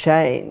and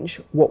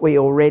change what we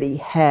already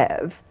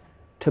have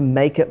to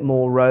make it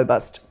more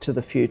robust to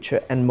the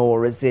future and more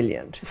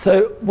resilient.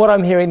 So what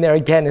I'm hearing there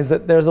again is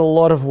that there's a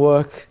lot of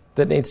work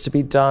that needs to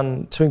be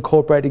done to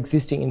incorporate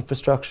existing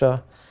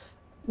infrastructure.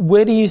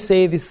 Where do you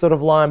see this sort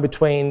of line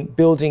between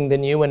building the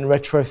new and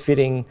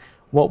retrofitting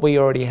what we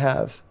already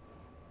have?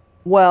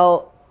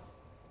 Well,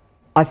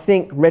 I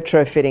think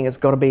retrofitting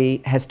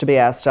has to be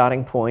our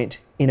starting point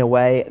in a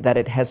way that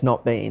it has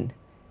not been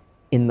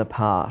in the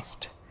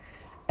past.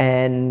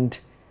 And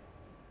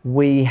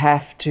we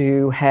have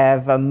to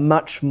have a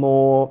much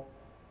more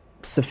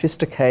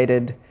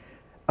sophisticated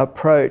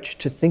approach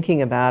to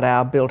thinking about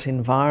our built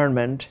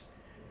environment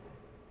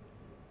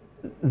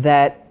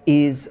that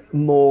is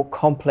more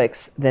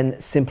complex than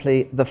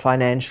simply the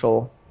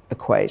financial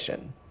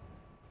equation.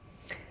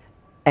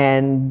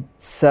 And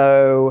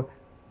so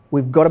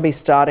we've got to be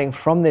starting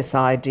from this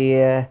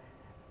idea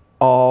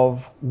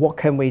of what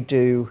can we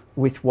do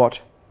with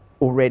what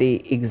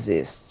already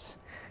exists.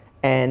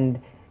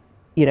 And,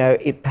 you know,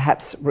 it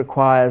perhaps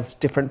requires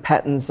different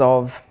patterns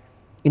of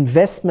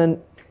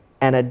investment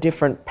and a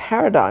different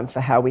paradigm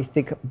for how we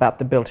think about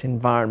the built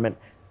environment.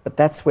 But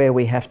that's where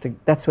we have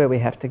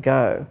to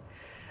go.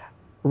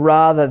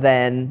 Rather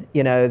than,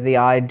 you know, the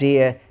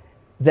idea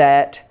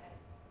that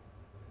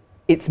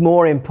it's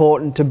more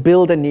important to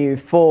build a new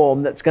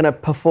form that's going to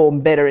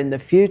perform better in the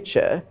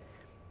future,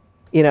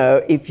 you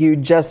know, if you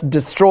just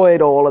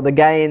destroyed all of the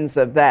gains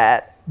of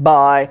that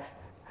by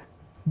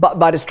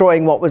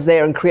destroying what was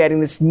there and creating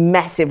this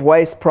massive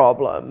waste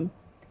problem,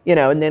 you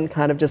know, and then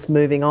kind of just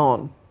moving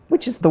on,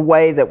 which is the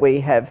way that we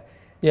have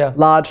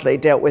largely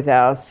dealt with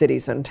our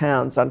cities and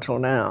towns until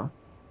now.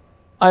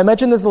 I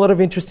imagine there's a lot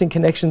of interesting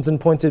connections and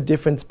points of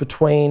difference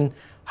between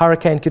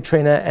Hurricane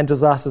Katrina and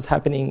disasters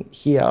happening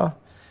here.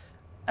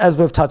 As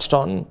we've touched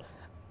on,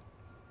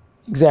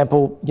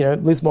 example, you know,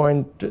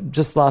 Lismore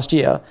just last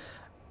year.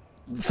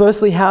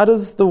 Firstly, how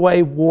does the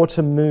way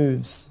water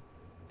moves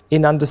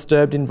in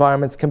undisturbed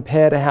environments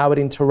compare to how it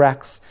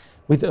interacts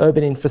with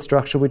urban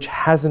infrastructure which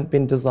hasn't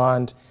been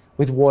designed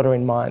with water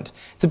in mind?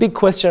 It's a big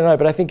question, I know,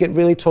 but I think it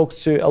really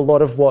talks to a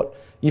lot of what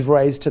you've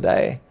raised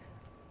today.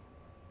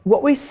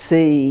 What we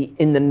see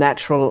in the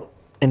natural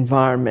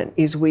environment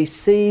is we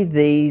see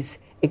these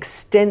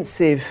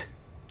extensive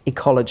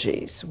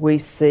ecologies. We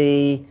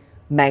see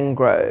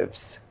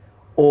mangroves,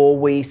 or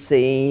we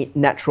see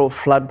natural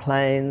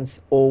floodplains,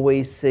 or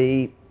we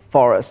see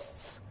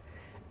forests.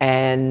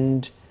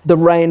 And the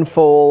rain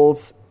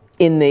falls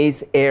in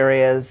these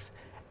areas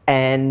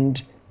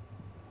and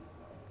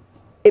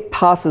it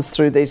passes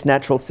through these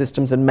natural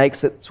systems and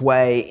makes its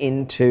way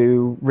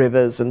into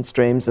rivers and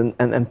streams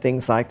and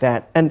things like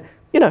that. And,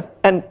 you know,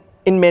 and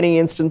in many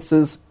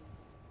instances,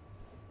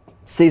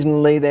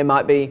 seasonally there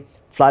might be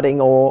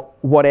flooding or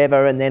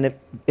whatever, and then it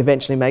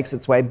eventually makes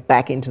its way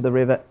back into the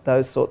river,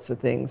 those sorts of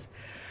things.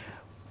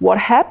 What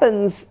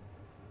happens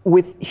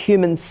with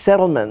human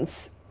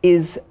settlements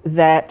is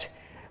that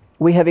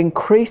we have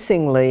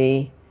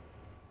increasingly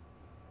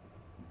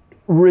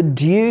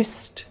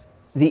reduced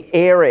the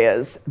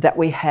areas that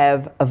we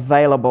have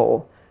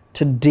available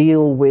to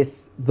deal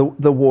with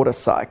the water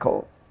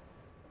cycle.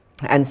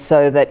 And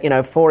so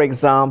that, for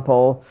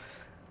example,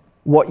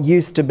 what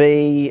used to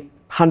be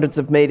hundreds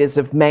of metres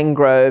of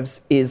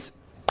mangroves is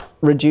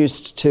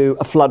reduced to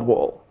a flood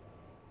wall.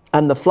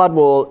 And the flood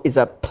wall is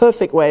a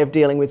perfect way of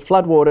dealing with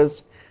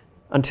floodwaters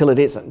until it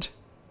isn't.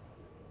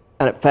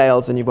 And it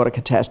fails and you've got a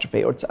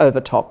catastrophe, or it's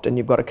overtopped and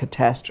you've got a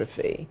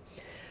catastrophe.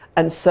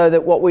 And so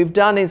that what we've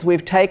done is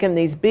we've taken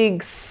these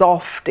big,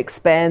 soft,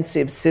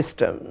 expansive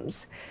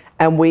systems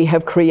and we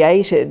have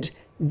created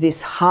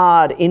this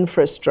hard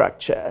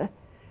infrastructure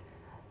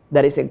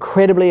that is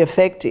incredibly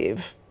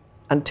effective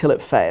until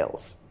it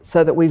fails.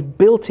 So that we've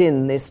built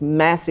in this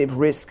massive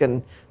risk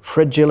and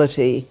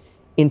fragility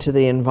into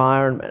the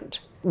environment.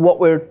 What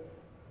we're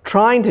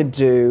trying to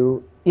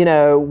do,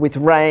 with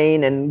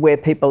rain and where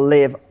people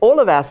live, all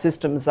of our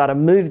systems are to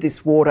move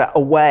this water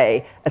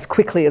away as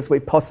quickly as we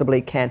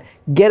possibly can.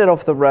 Get it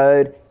off the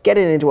road, get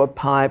it into a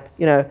pipe,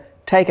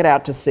 take it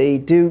out to sea,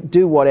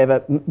 do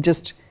whatever,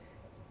 just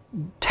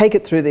take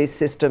it through these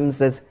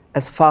systems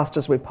as fast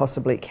as we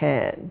possibly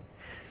can.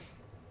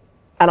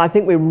 And I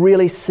think we're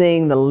really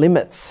seeing the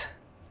limits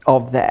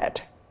of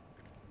that.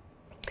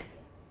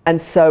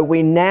 And so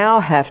we now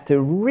have to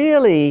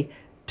really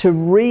to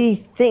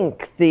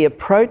rethink the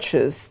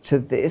approaches to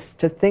this,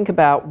 to think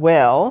about,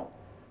 well,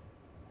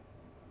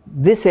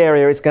 this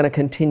area is going to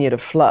continue to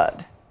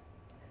flood.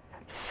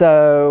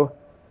 So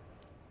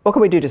what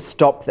can we do to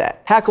stop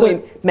that? How can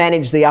we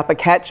manage the upper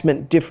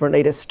catchment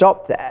differently to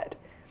stop that?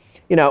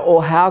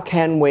 Or how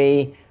can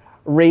we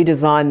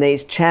redesign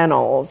these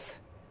channels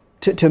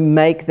to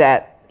make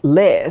that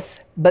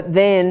less? But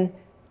then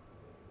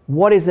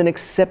what is an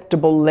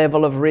acceptable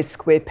level of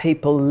risk where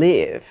people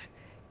live?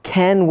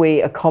 Can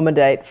we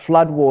accommodate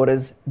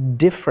floodwaters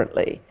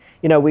differently?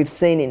 We've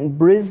seen in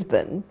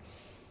Brisbane,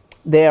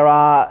 there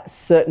are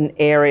certain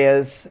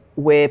areas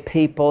where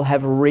people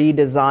have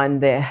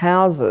redesigned their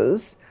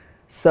houses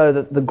so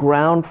that the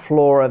ground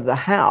floor of the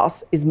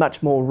house is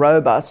much more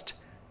robust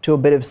to a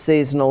bit of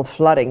seasonal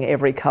flooding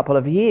every couple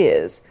of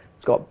years.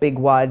 It's got big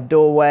wide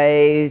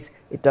doorways,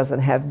 it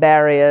doesn't have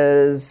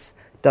barriers,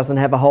 doesn't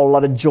have a whole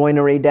lot of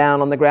joinery down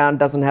on the ground,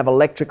 doesn't have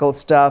electrical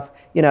stuff.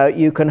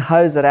 You can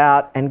hose it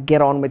out and get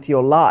on with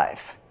your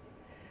life.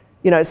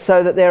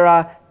 So that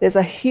there's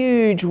a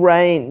huge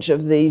range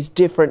of these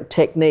different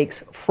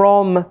techniques,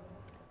 from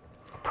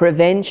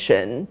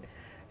prevention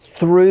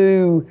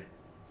through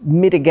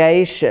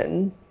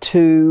mitigation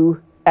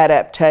to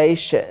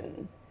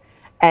adaptation.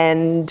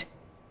 And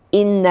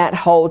in that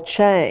whole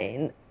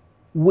chain,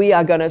 we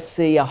are going to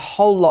see a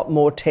whole lot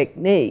more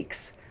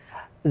techniques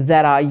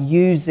that are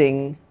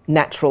using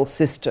natural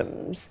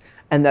systems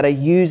and that are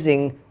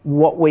using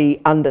what we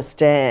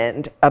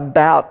understand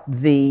about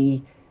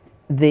the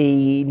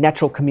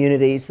natural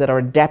communities that are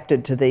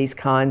adapted to these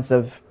kinds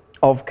of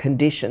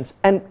conditions.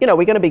 And,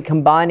 we're going to be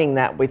combining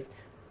that with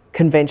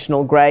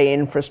conventional grey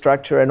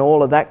infrastructure and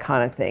all of that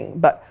kind of thing.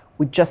 But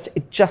it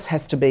just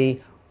has to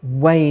be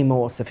way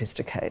more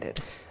sophisticated.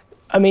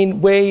 I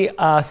mean, we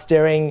are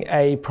staring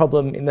a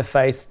problem in the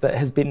face that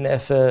has been there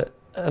for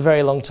a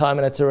very long time,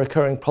 and it's a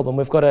recurring problem.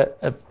 We've got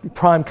a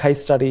prime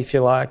case study, if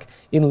you like,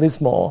 in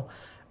Lismore.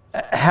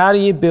 How do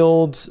you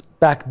build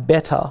back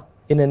better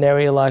in an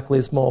area like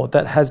Lismore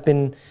that has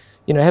been,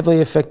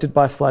 heavily affected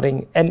by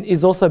flooding and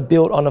is also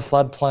built on a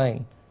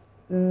floodplain?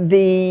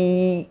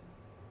 The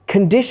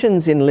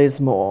conditions in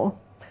Lismore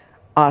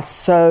are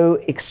so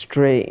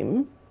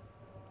extreme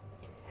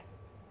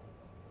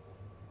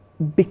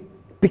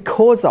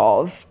because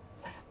of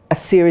a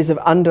series of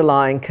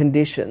underlying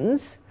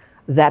conditions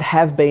that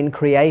have been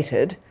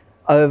created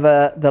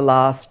over the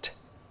last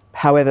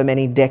however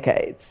many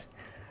decades.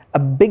 A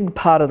big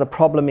part of the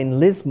problem in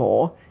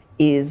Lismore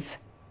is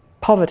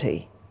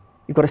poverty.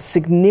 You've got a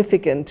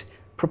significant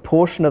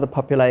proportion of the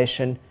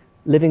population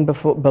living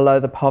below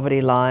the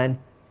poverty line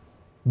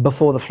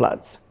before the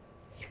floods.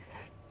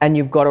 And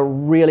you've got a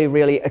really,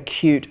 really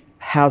acute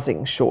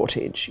housing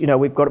shortage.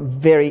 We've got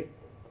we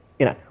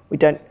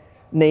don't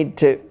need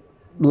to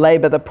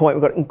labour the point,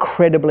 we've got an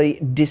incredibly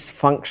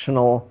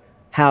dysfunctional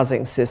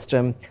housing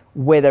system,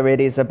 whether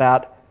it is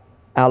about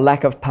our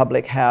lack of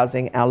public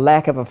housing, our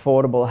lack of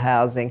affordable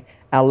housing,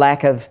 our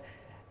lack of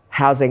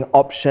housing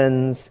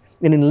options.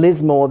 And in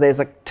Lismore, there's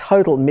a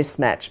total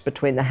mismatch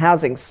between the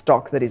housing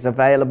stock that is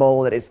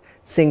available, that is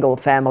single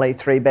family,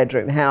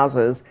 3-bedroom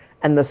houses,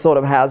 and the sort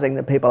of housing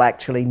that people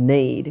actually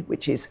need,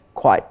 which is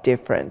quite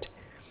different.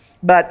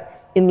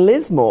 But in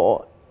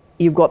Lismore,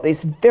 you've got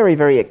this very,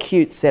 very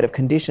acute set of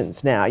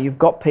conditions now. You've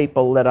got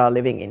people that are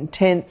living in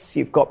tents,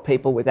 you've got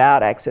people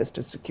without access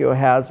to secure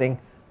housing,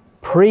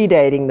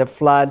 predating the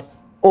flood,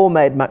 or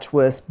made much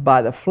worse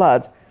by the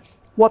floods.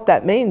 What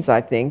that means, I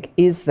think,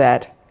 is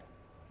that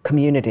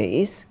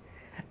communities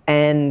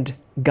and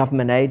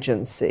government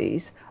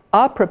agencies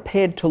are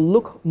prepared to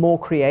look more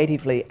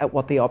creatively at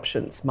what the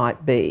options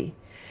might be.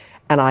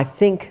 And I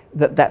think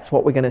that that's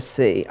what we're going to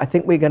see. I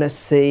think we're going to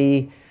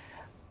see,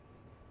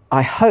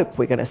 I hope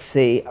we're going to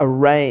see a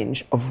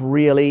range of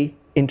really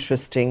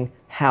interesting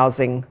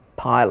housing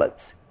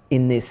pilots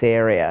in this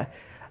area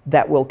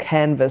that will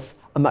canvass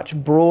a much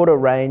broader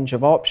range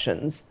of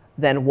options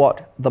than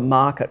what the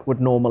market would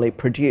normally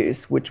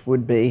produce, which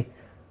would be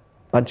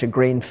a bunch of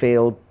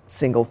greenfield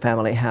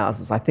single-family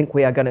houses. I think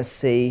we are going to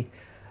see,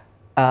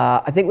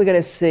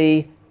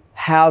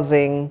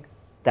 housing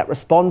that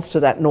responds to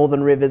that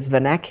Northern Rivers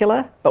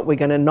vernacular, but we're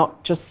going to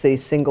not just see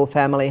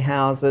single-family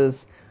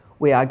houses.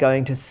 We are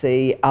going to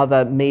see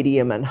other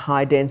medium and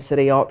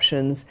high-density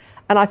options,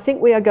 and I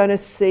think we are going to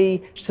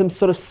see some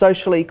sort of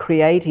socially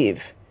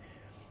creative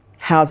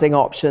housing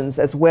options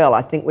as well.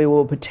 I think we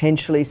will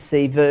potentially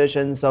see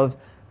versions of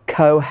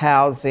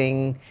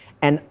co-housing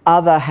and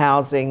other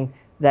housing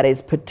that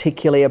is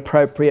particularly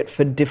appropriate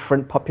for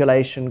different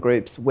population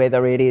groups,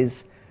 whether it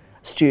is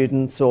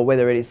students or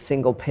whether it is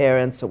single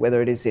parents or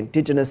whether it is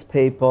Indigenous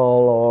people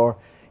or,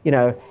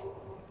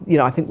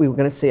 I think we're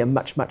going to see a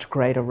much, much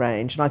greater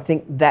range. And I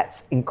think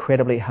that's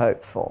incredibly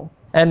hopeful.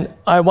 And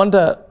I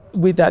wonder,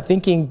 with that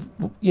thinking,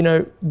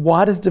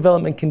 why does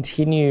development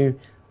continue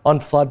on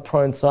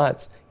flood-prone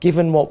sites,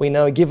 given what we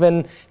know,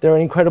 given there are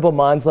incredible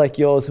minds like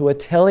yours who are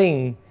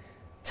telling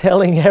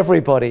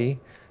everybody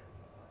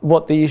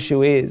what the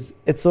issue is?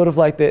 It's sort of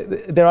like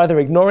they're either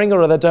ignoring it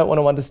or they don't want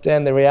to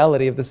understand the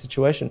reality of the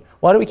situation.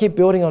 Why do we keep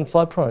building on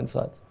flood-prone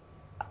sites?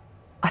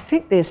 I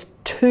think there's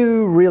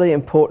two really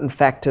important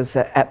factors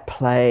at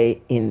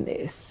play in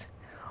this.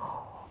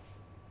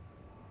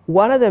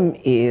 One of them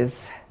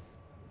is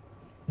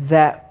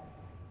that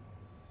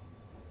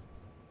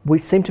we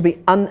seem to be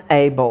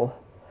unable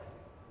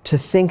to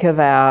think of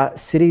our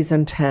cities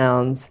and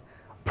towns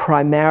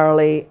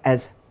primarily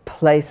as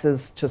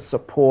places to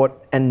support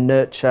and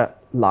nurture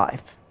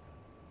life.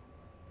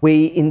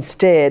 We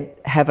instead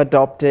have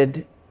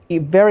adopted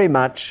very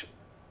much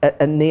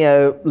a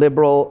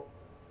neoliberal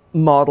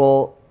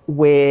model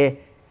where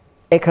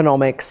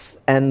economics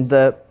and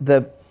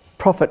the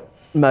profit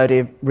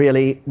motive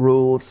really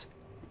rules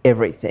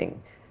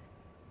everything.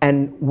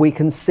 And we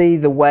can see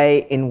the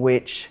way in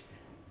which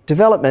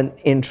development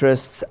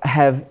interests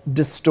have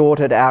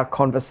distorted our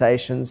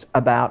conversations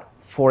about,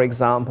 for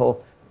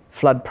example,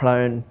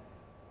 flood-prone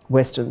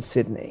Western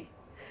Sydney.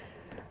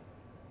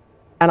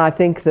 And I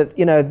think that,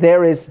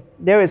 there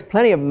is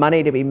plenty of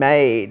money to be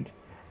made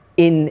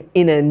in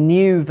a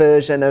new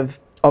version of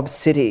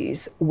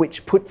cities,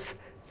 which puts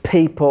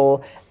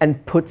people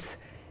and puts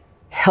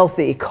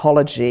healthy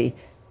ecology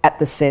at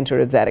the centre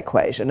of that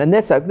equation. And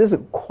this is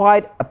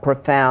quite a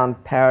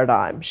profound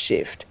paradigm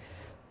shift.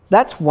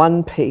 That's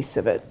one piece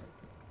of it.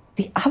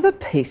 The other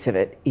piece of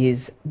it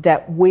is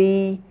that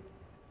we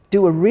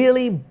do a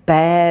really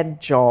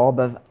bad job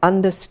of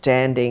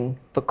understanding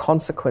the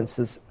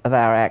consequences of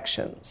our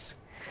actions.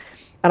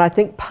 And I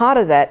think part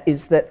of that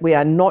is that we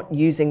are not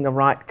using the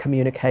right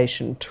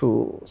communication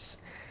tools.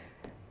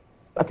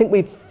 I think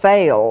we've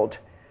failed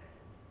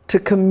to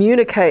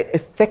communicate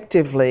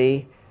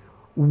effectively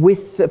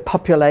with the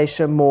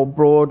population more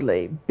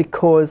broadly,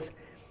 because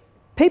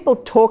people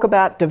talk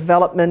about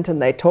development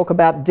and they talk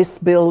about this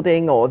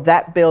building or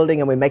that building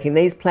and we're making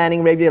these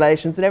planning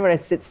regulations and everyone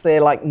sits there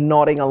like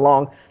nodding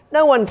along.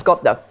 No one's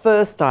got the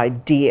first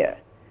idea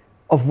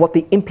of what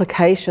the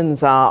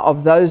implications are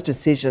of those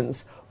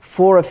decisions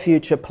for a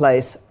future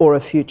place or a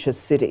future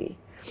city.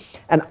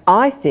 And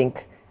I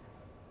think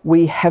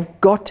we have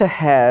got to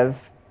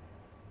have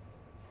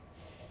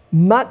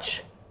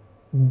much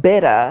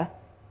better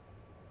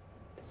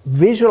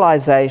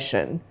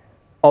visualization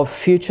of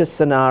future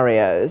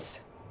scenarios.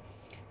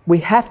 We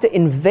have to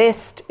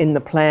invest in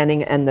the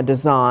planning and the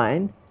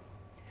design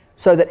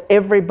so that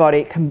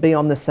everybody can be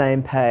on the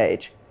same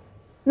page.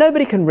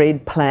 Nobody can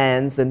read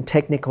plans and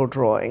technical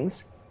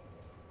drawings.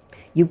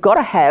 You've got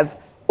to have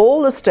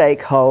all the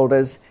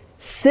stakeholders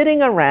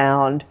sitting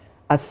around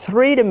a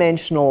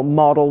three-dimensional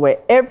model where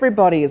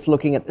everybody is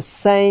looking at the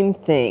same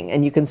thing,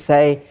 and you can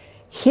say,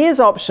 here's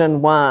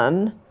option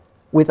one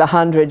with a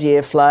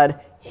 100-year flood,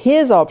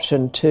 here's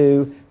option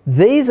two,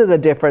 these are the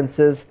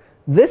differences,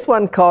 this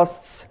one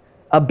costs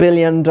 $1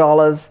 billion,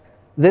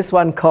 this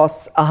one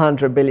costs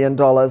 $100 billion,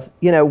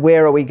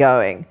 where are we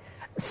going?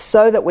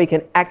 So that we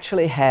can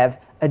actually have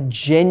a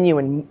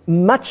genuine,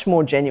 much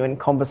more genuine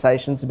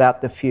conversations about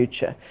the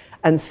future.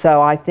 And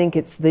so I think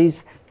it's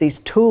these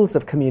tools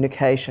of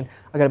communication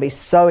are going to be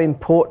so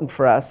important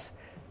for us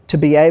to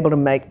be able to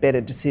make better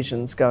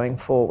decisions going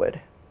forward.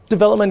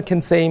 Development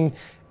can seem,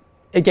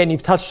 again,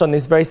 you've touched on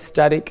this, very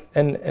static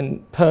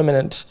and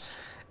permanent.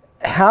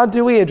 How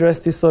do we address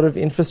this sort of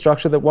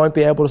infrastructure that won't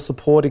be able to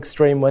support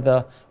extreme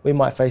weather we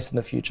might face in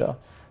the future?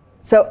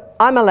 So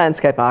I'm a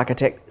landscape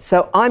architect,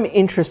 so I'm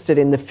interested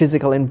in the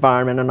physical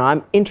environment and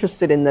I'm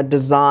interested in the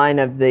design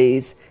of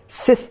these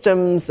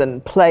systems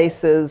and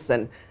places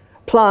and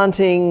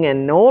planting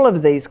and all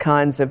of these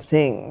kinds of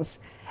things.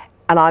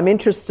 And I'm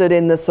interested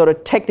in the sort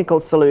of technical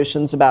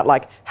solutions about,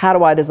 like, how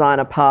do I design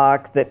a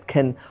park that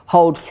can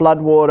hold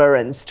floodwater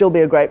and still be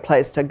a great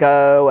place to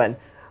go, and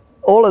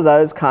all of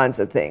those kinds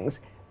of things.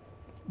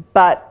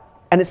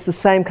 And it's the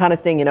same kind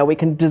of thing, you know, we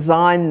can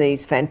design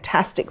these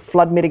fantastic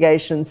flood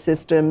mitigation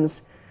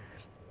systems.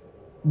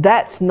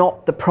 That's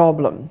not the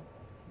problem.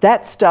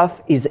 That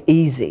stuff is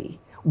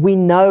easy. We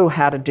know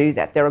how to do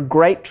that. There are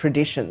great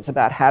traditions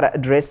about how to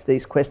address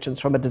these questions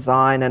from a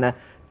design and a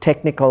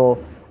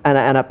technical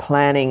and a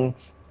planning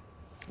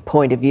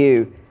point of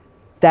view.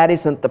 That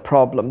isn't the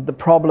problem. The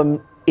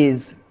problem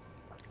is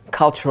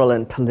cultural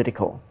and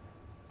political.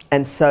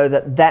 And so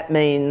that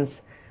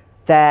means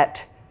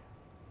that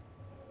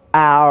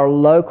our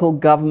local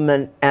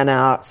government and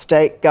our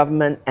state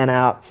government and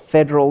our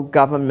federal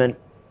government,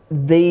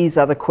 these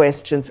are the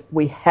questions.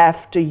 We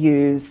have to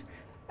use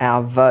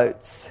our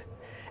votes,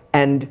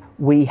 and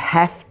we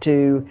have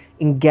to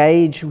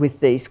engage with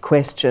these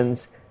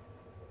questions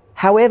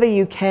however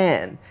you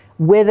can,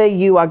 whether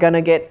you are going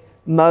to get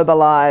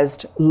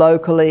mobilised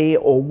locally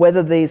or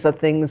whether these are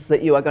things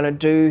that you are going to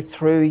do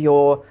through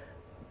your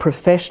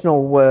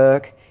professional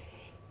work.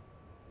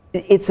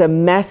 It's a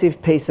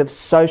massive piece of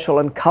social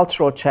and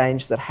cultural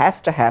change that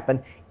has to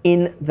happen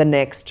in the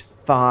next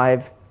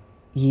 5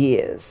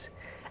 years.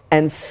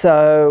 And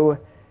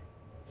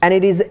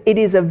it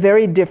is a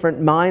very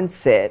different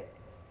mindset.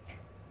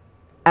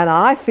 And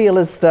I feel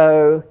as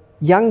though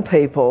young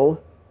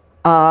people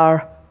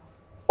are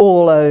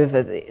all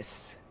over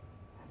this.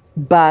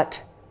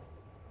 But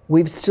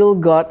we've still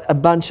got a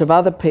bunch of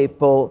other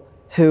people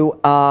who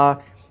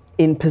are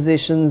in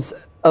positions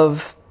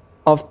of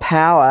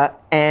power,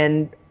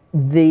 and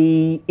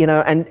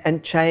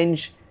and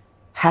change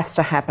has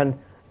to happen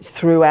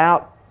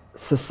throughout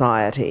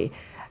society.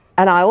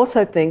 And I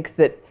also think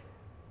that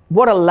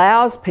what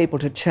allows people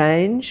to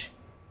change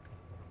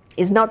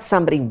is not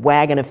somebody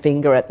wagging a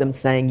finger at them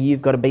saying,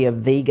 you've got to be a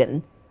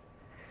vegan.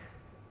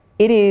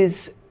 It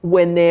is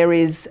when there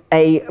is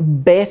a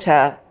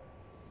better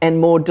and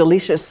more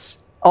delicious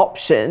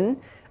option,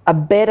 a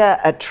better,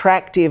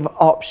 attractive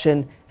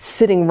option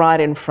sitting right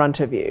in front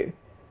of you.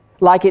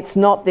 Like, it's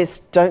not this,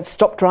 don't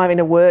stop driving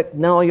to work,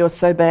 no, you're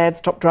so bad,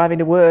 stop driving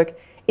to work.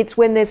 It's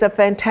when there's a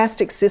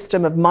fantastic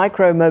system of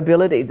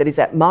micro-mobility that is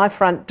at my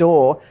front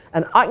door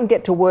and I can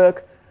get to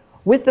work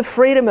with the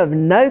freedom of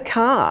no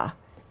car,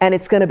 and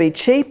it's going to be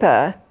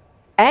cheaper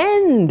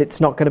and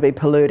it's not going to be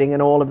polluting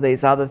and all of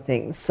these other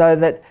things. So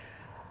that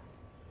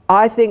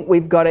I think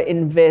we've got to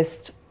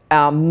invest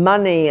our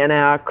money and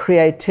our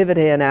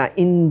creativity and our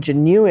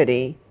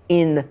ingenuity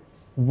in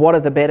what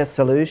are the better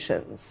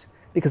solutions,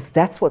 because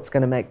that's what's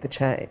going to make the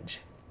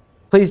change.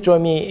 Please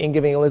join me in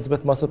giving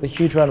Elizabeth Mossop a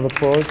huge round of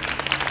applause.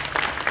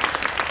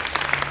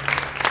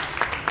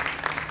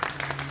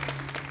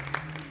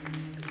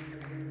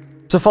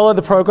 To follow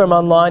the program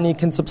online, you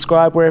can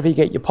subscribe wherever you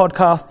get your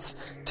podcasts.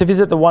 To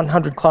visit the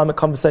 100 Climate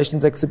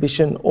Conversations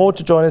exhibition or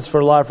to join us for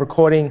a live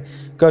recording,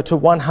 go to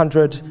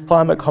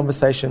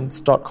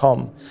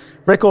 100climateconversations.com.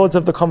 Records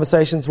of the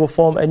conversations will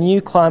form a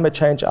new climate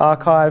change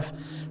archive,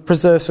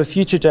 preserved for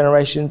future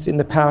generations in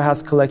the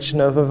Powerhouse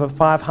collection of over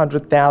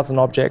 500,000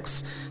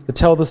 objects that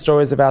tell the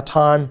stories of our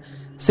time.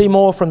 See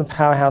more from the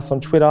Powerhouse on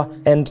Twitter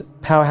and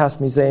Powerhouse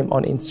Museum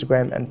on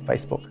Instagram and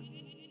Facebook.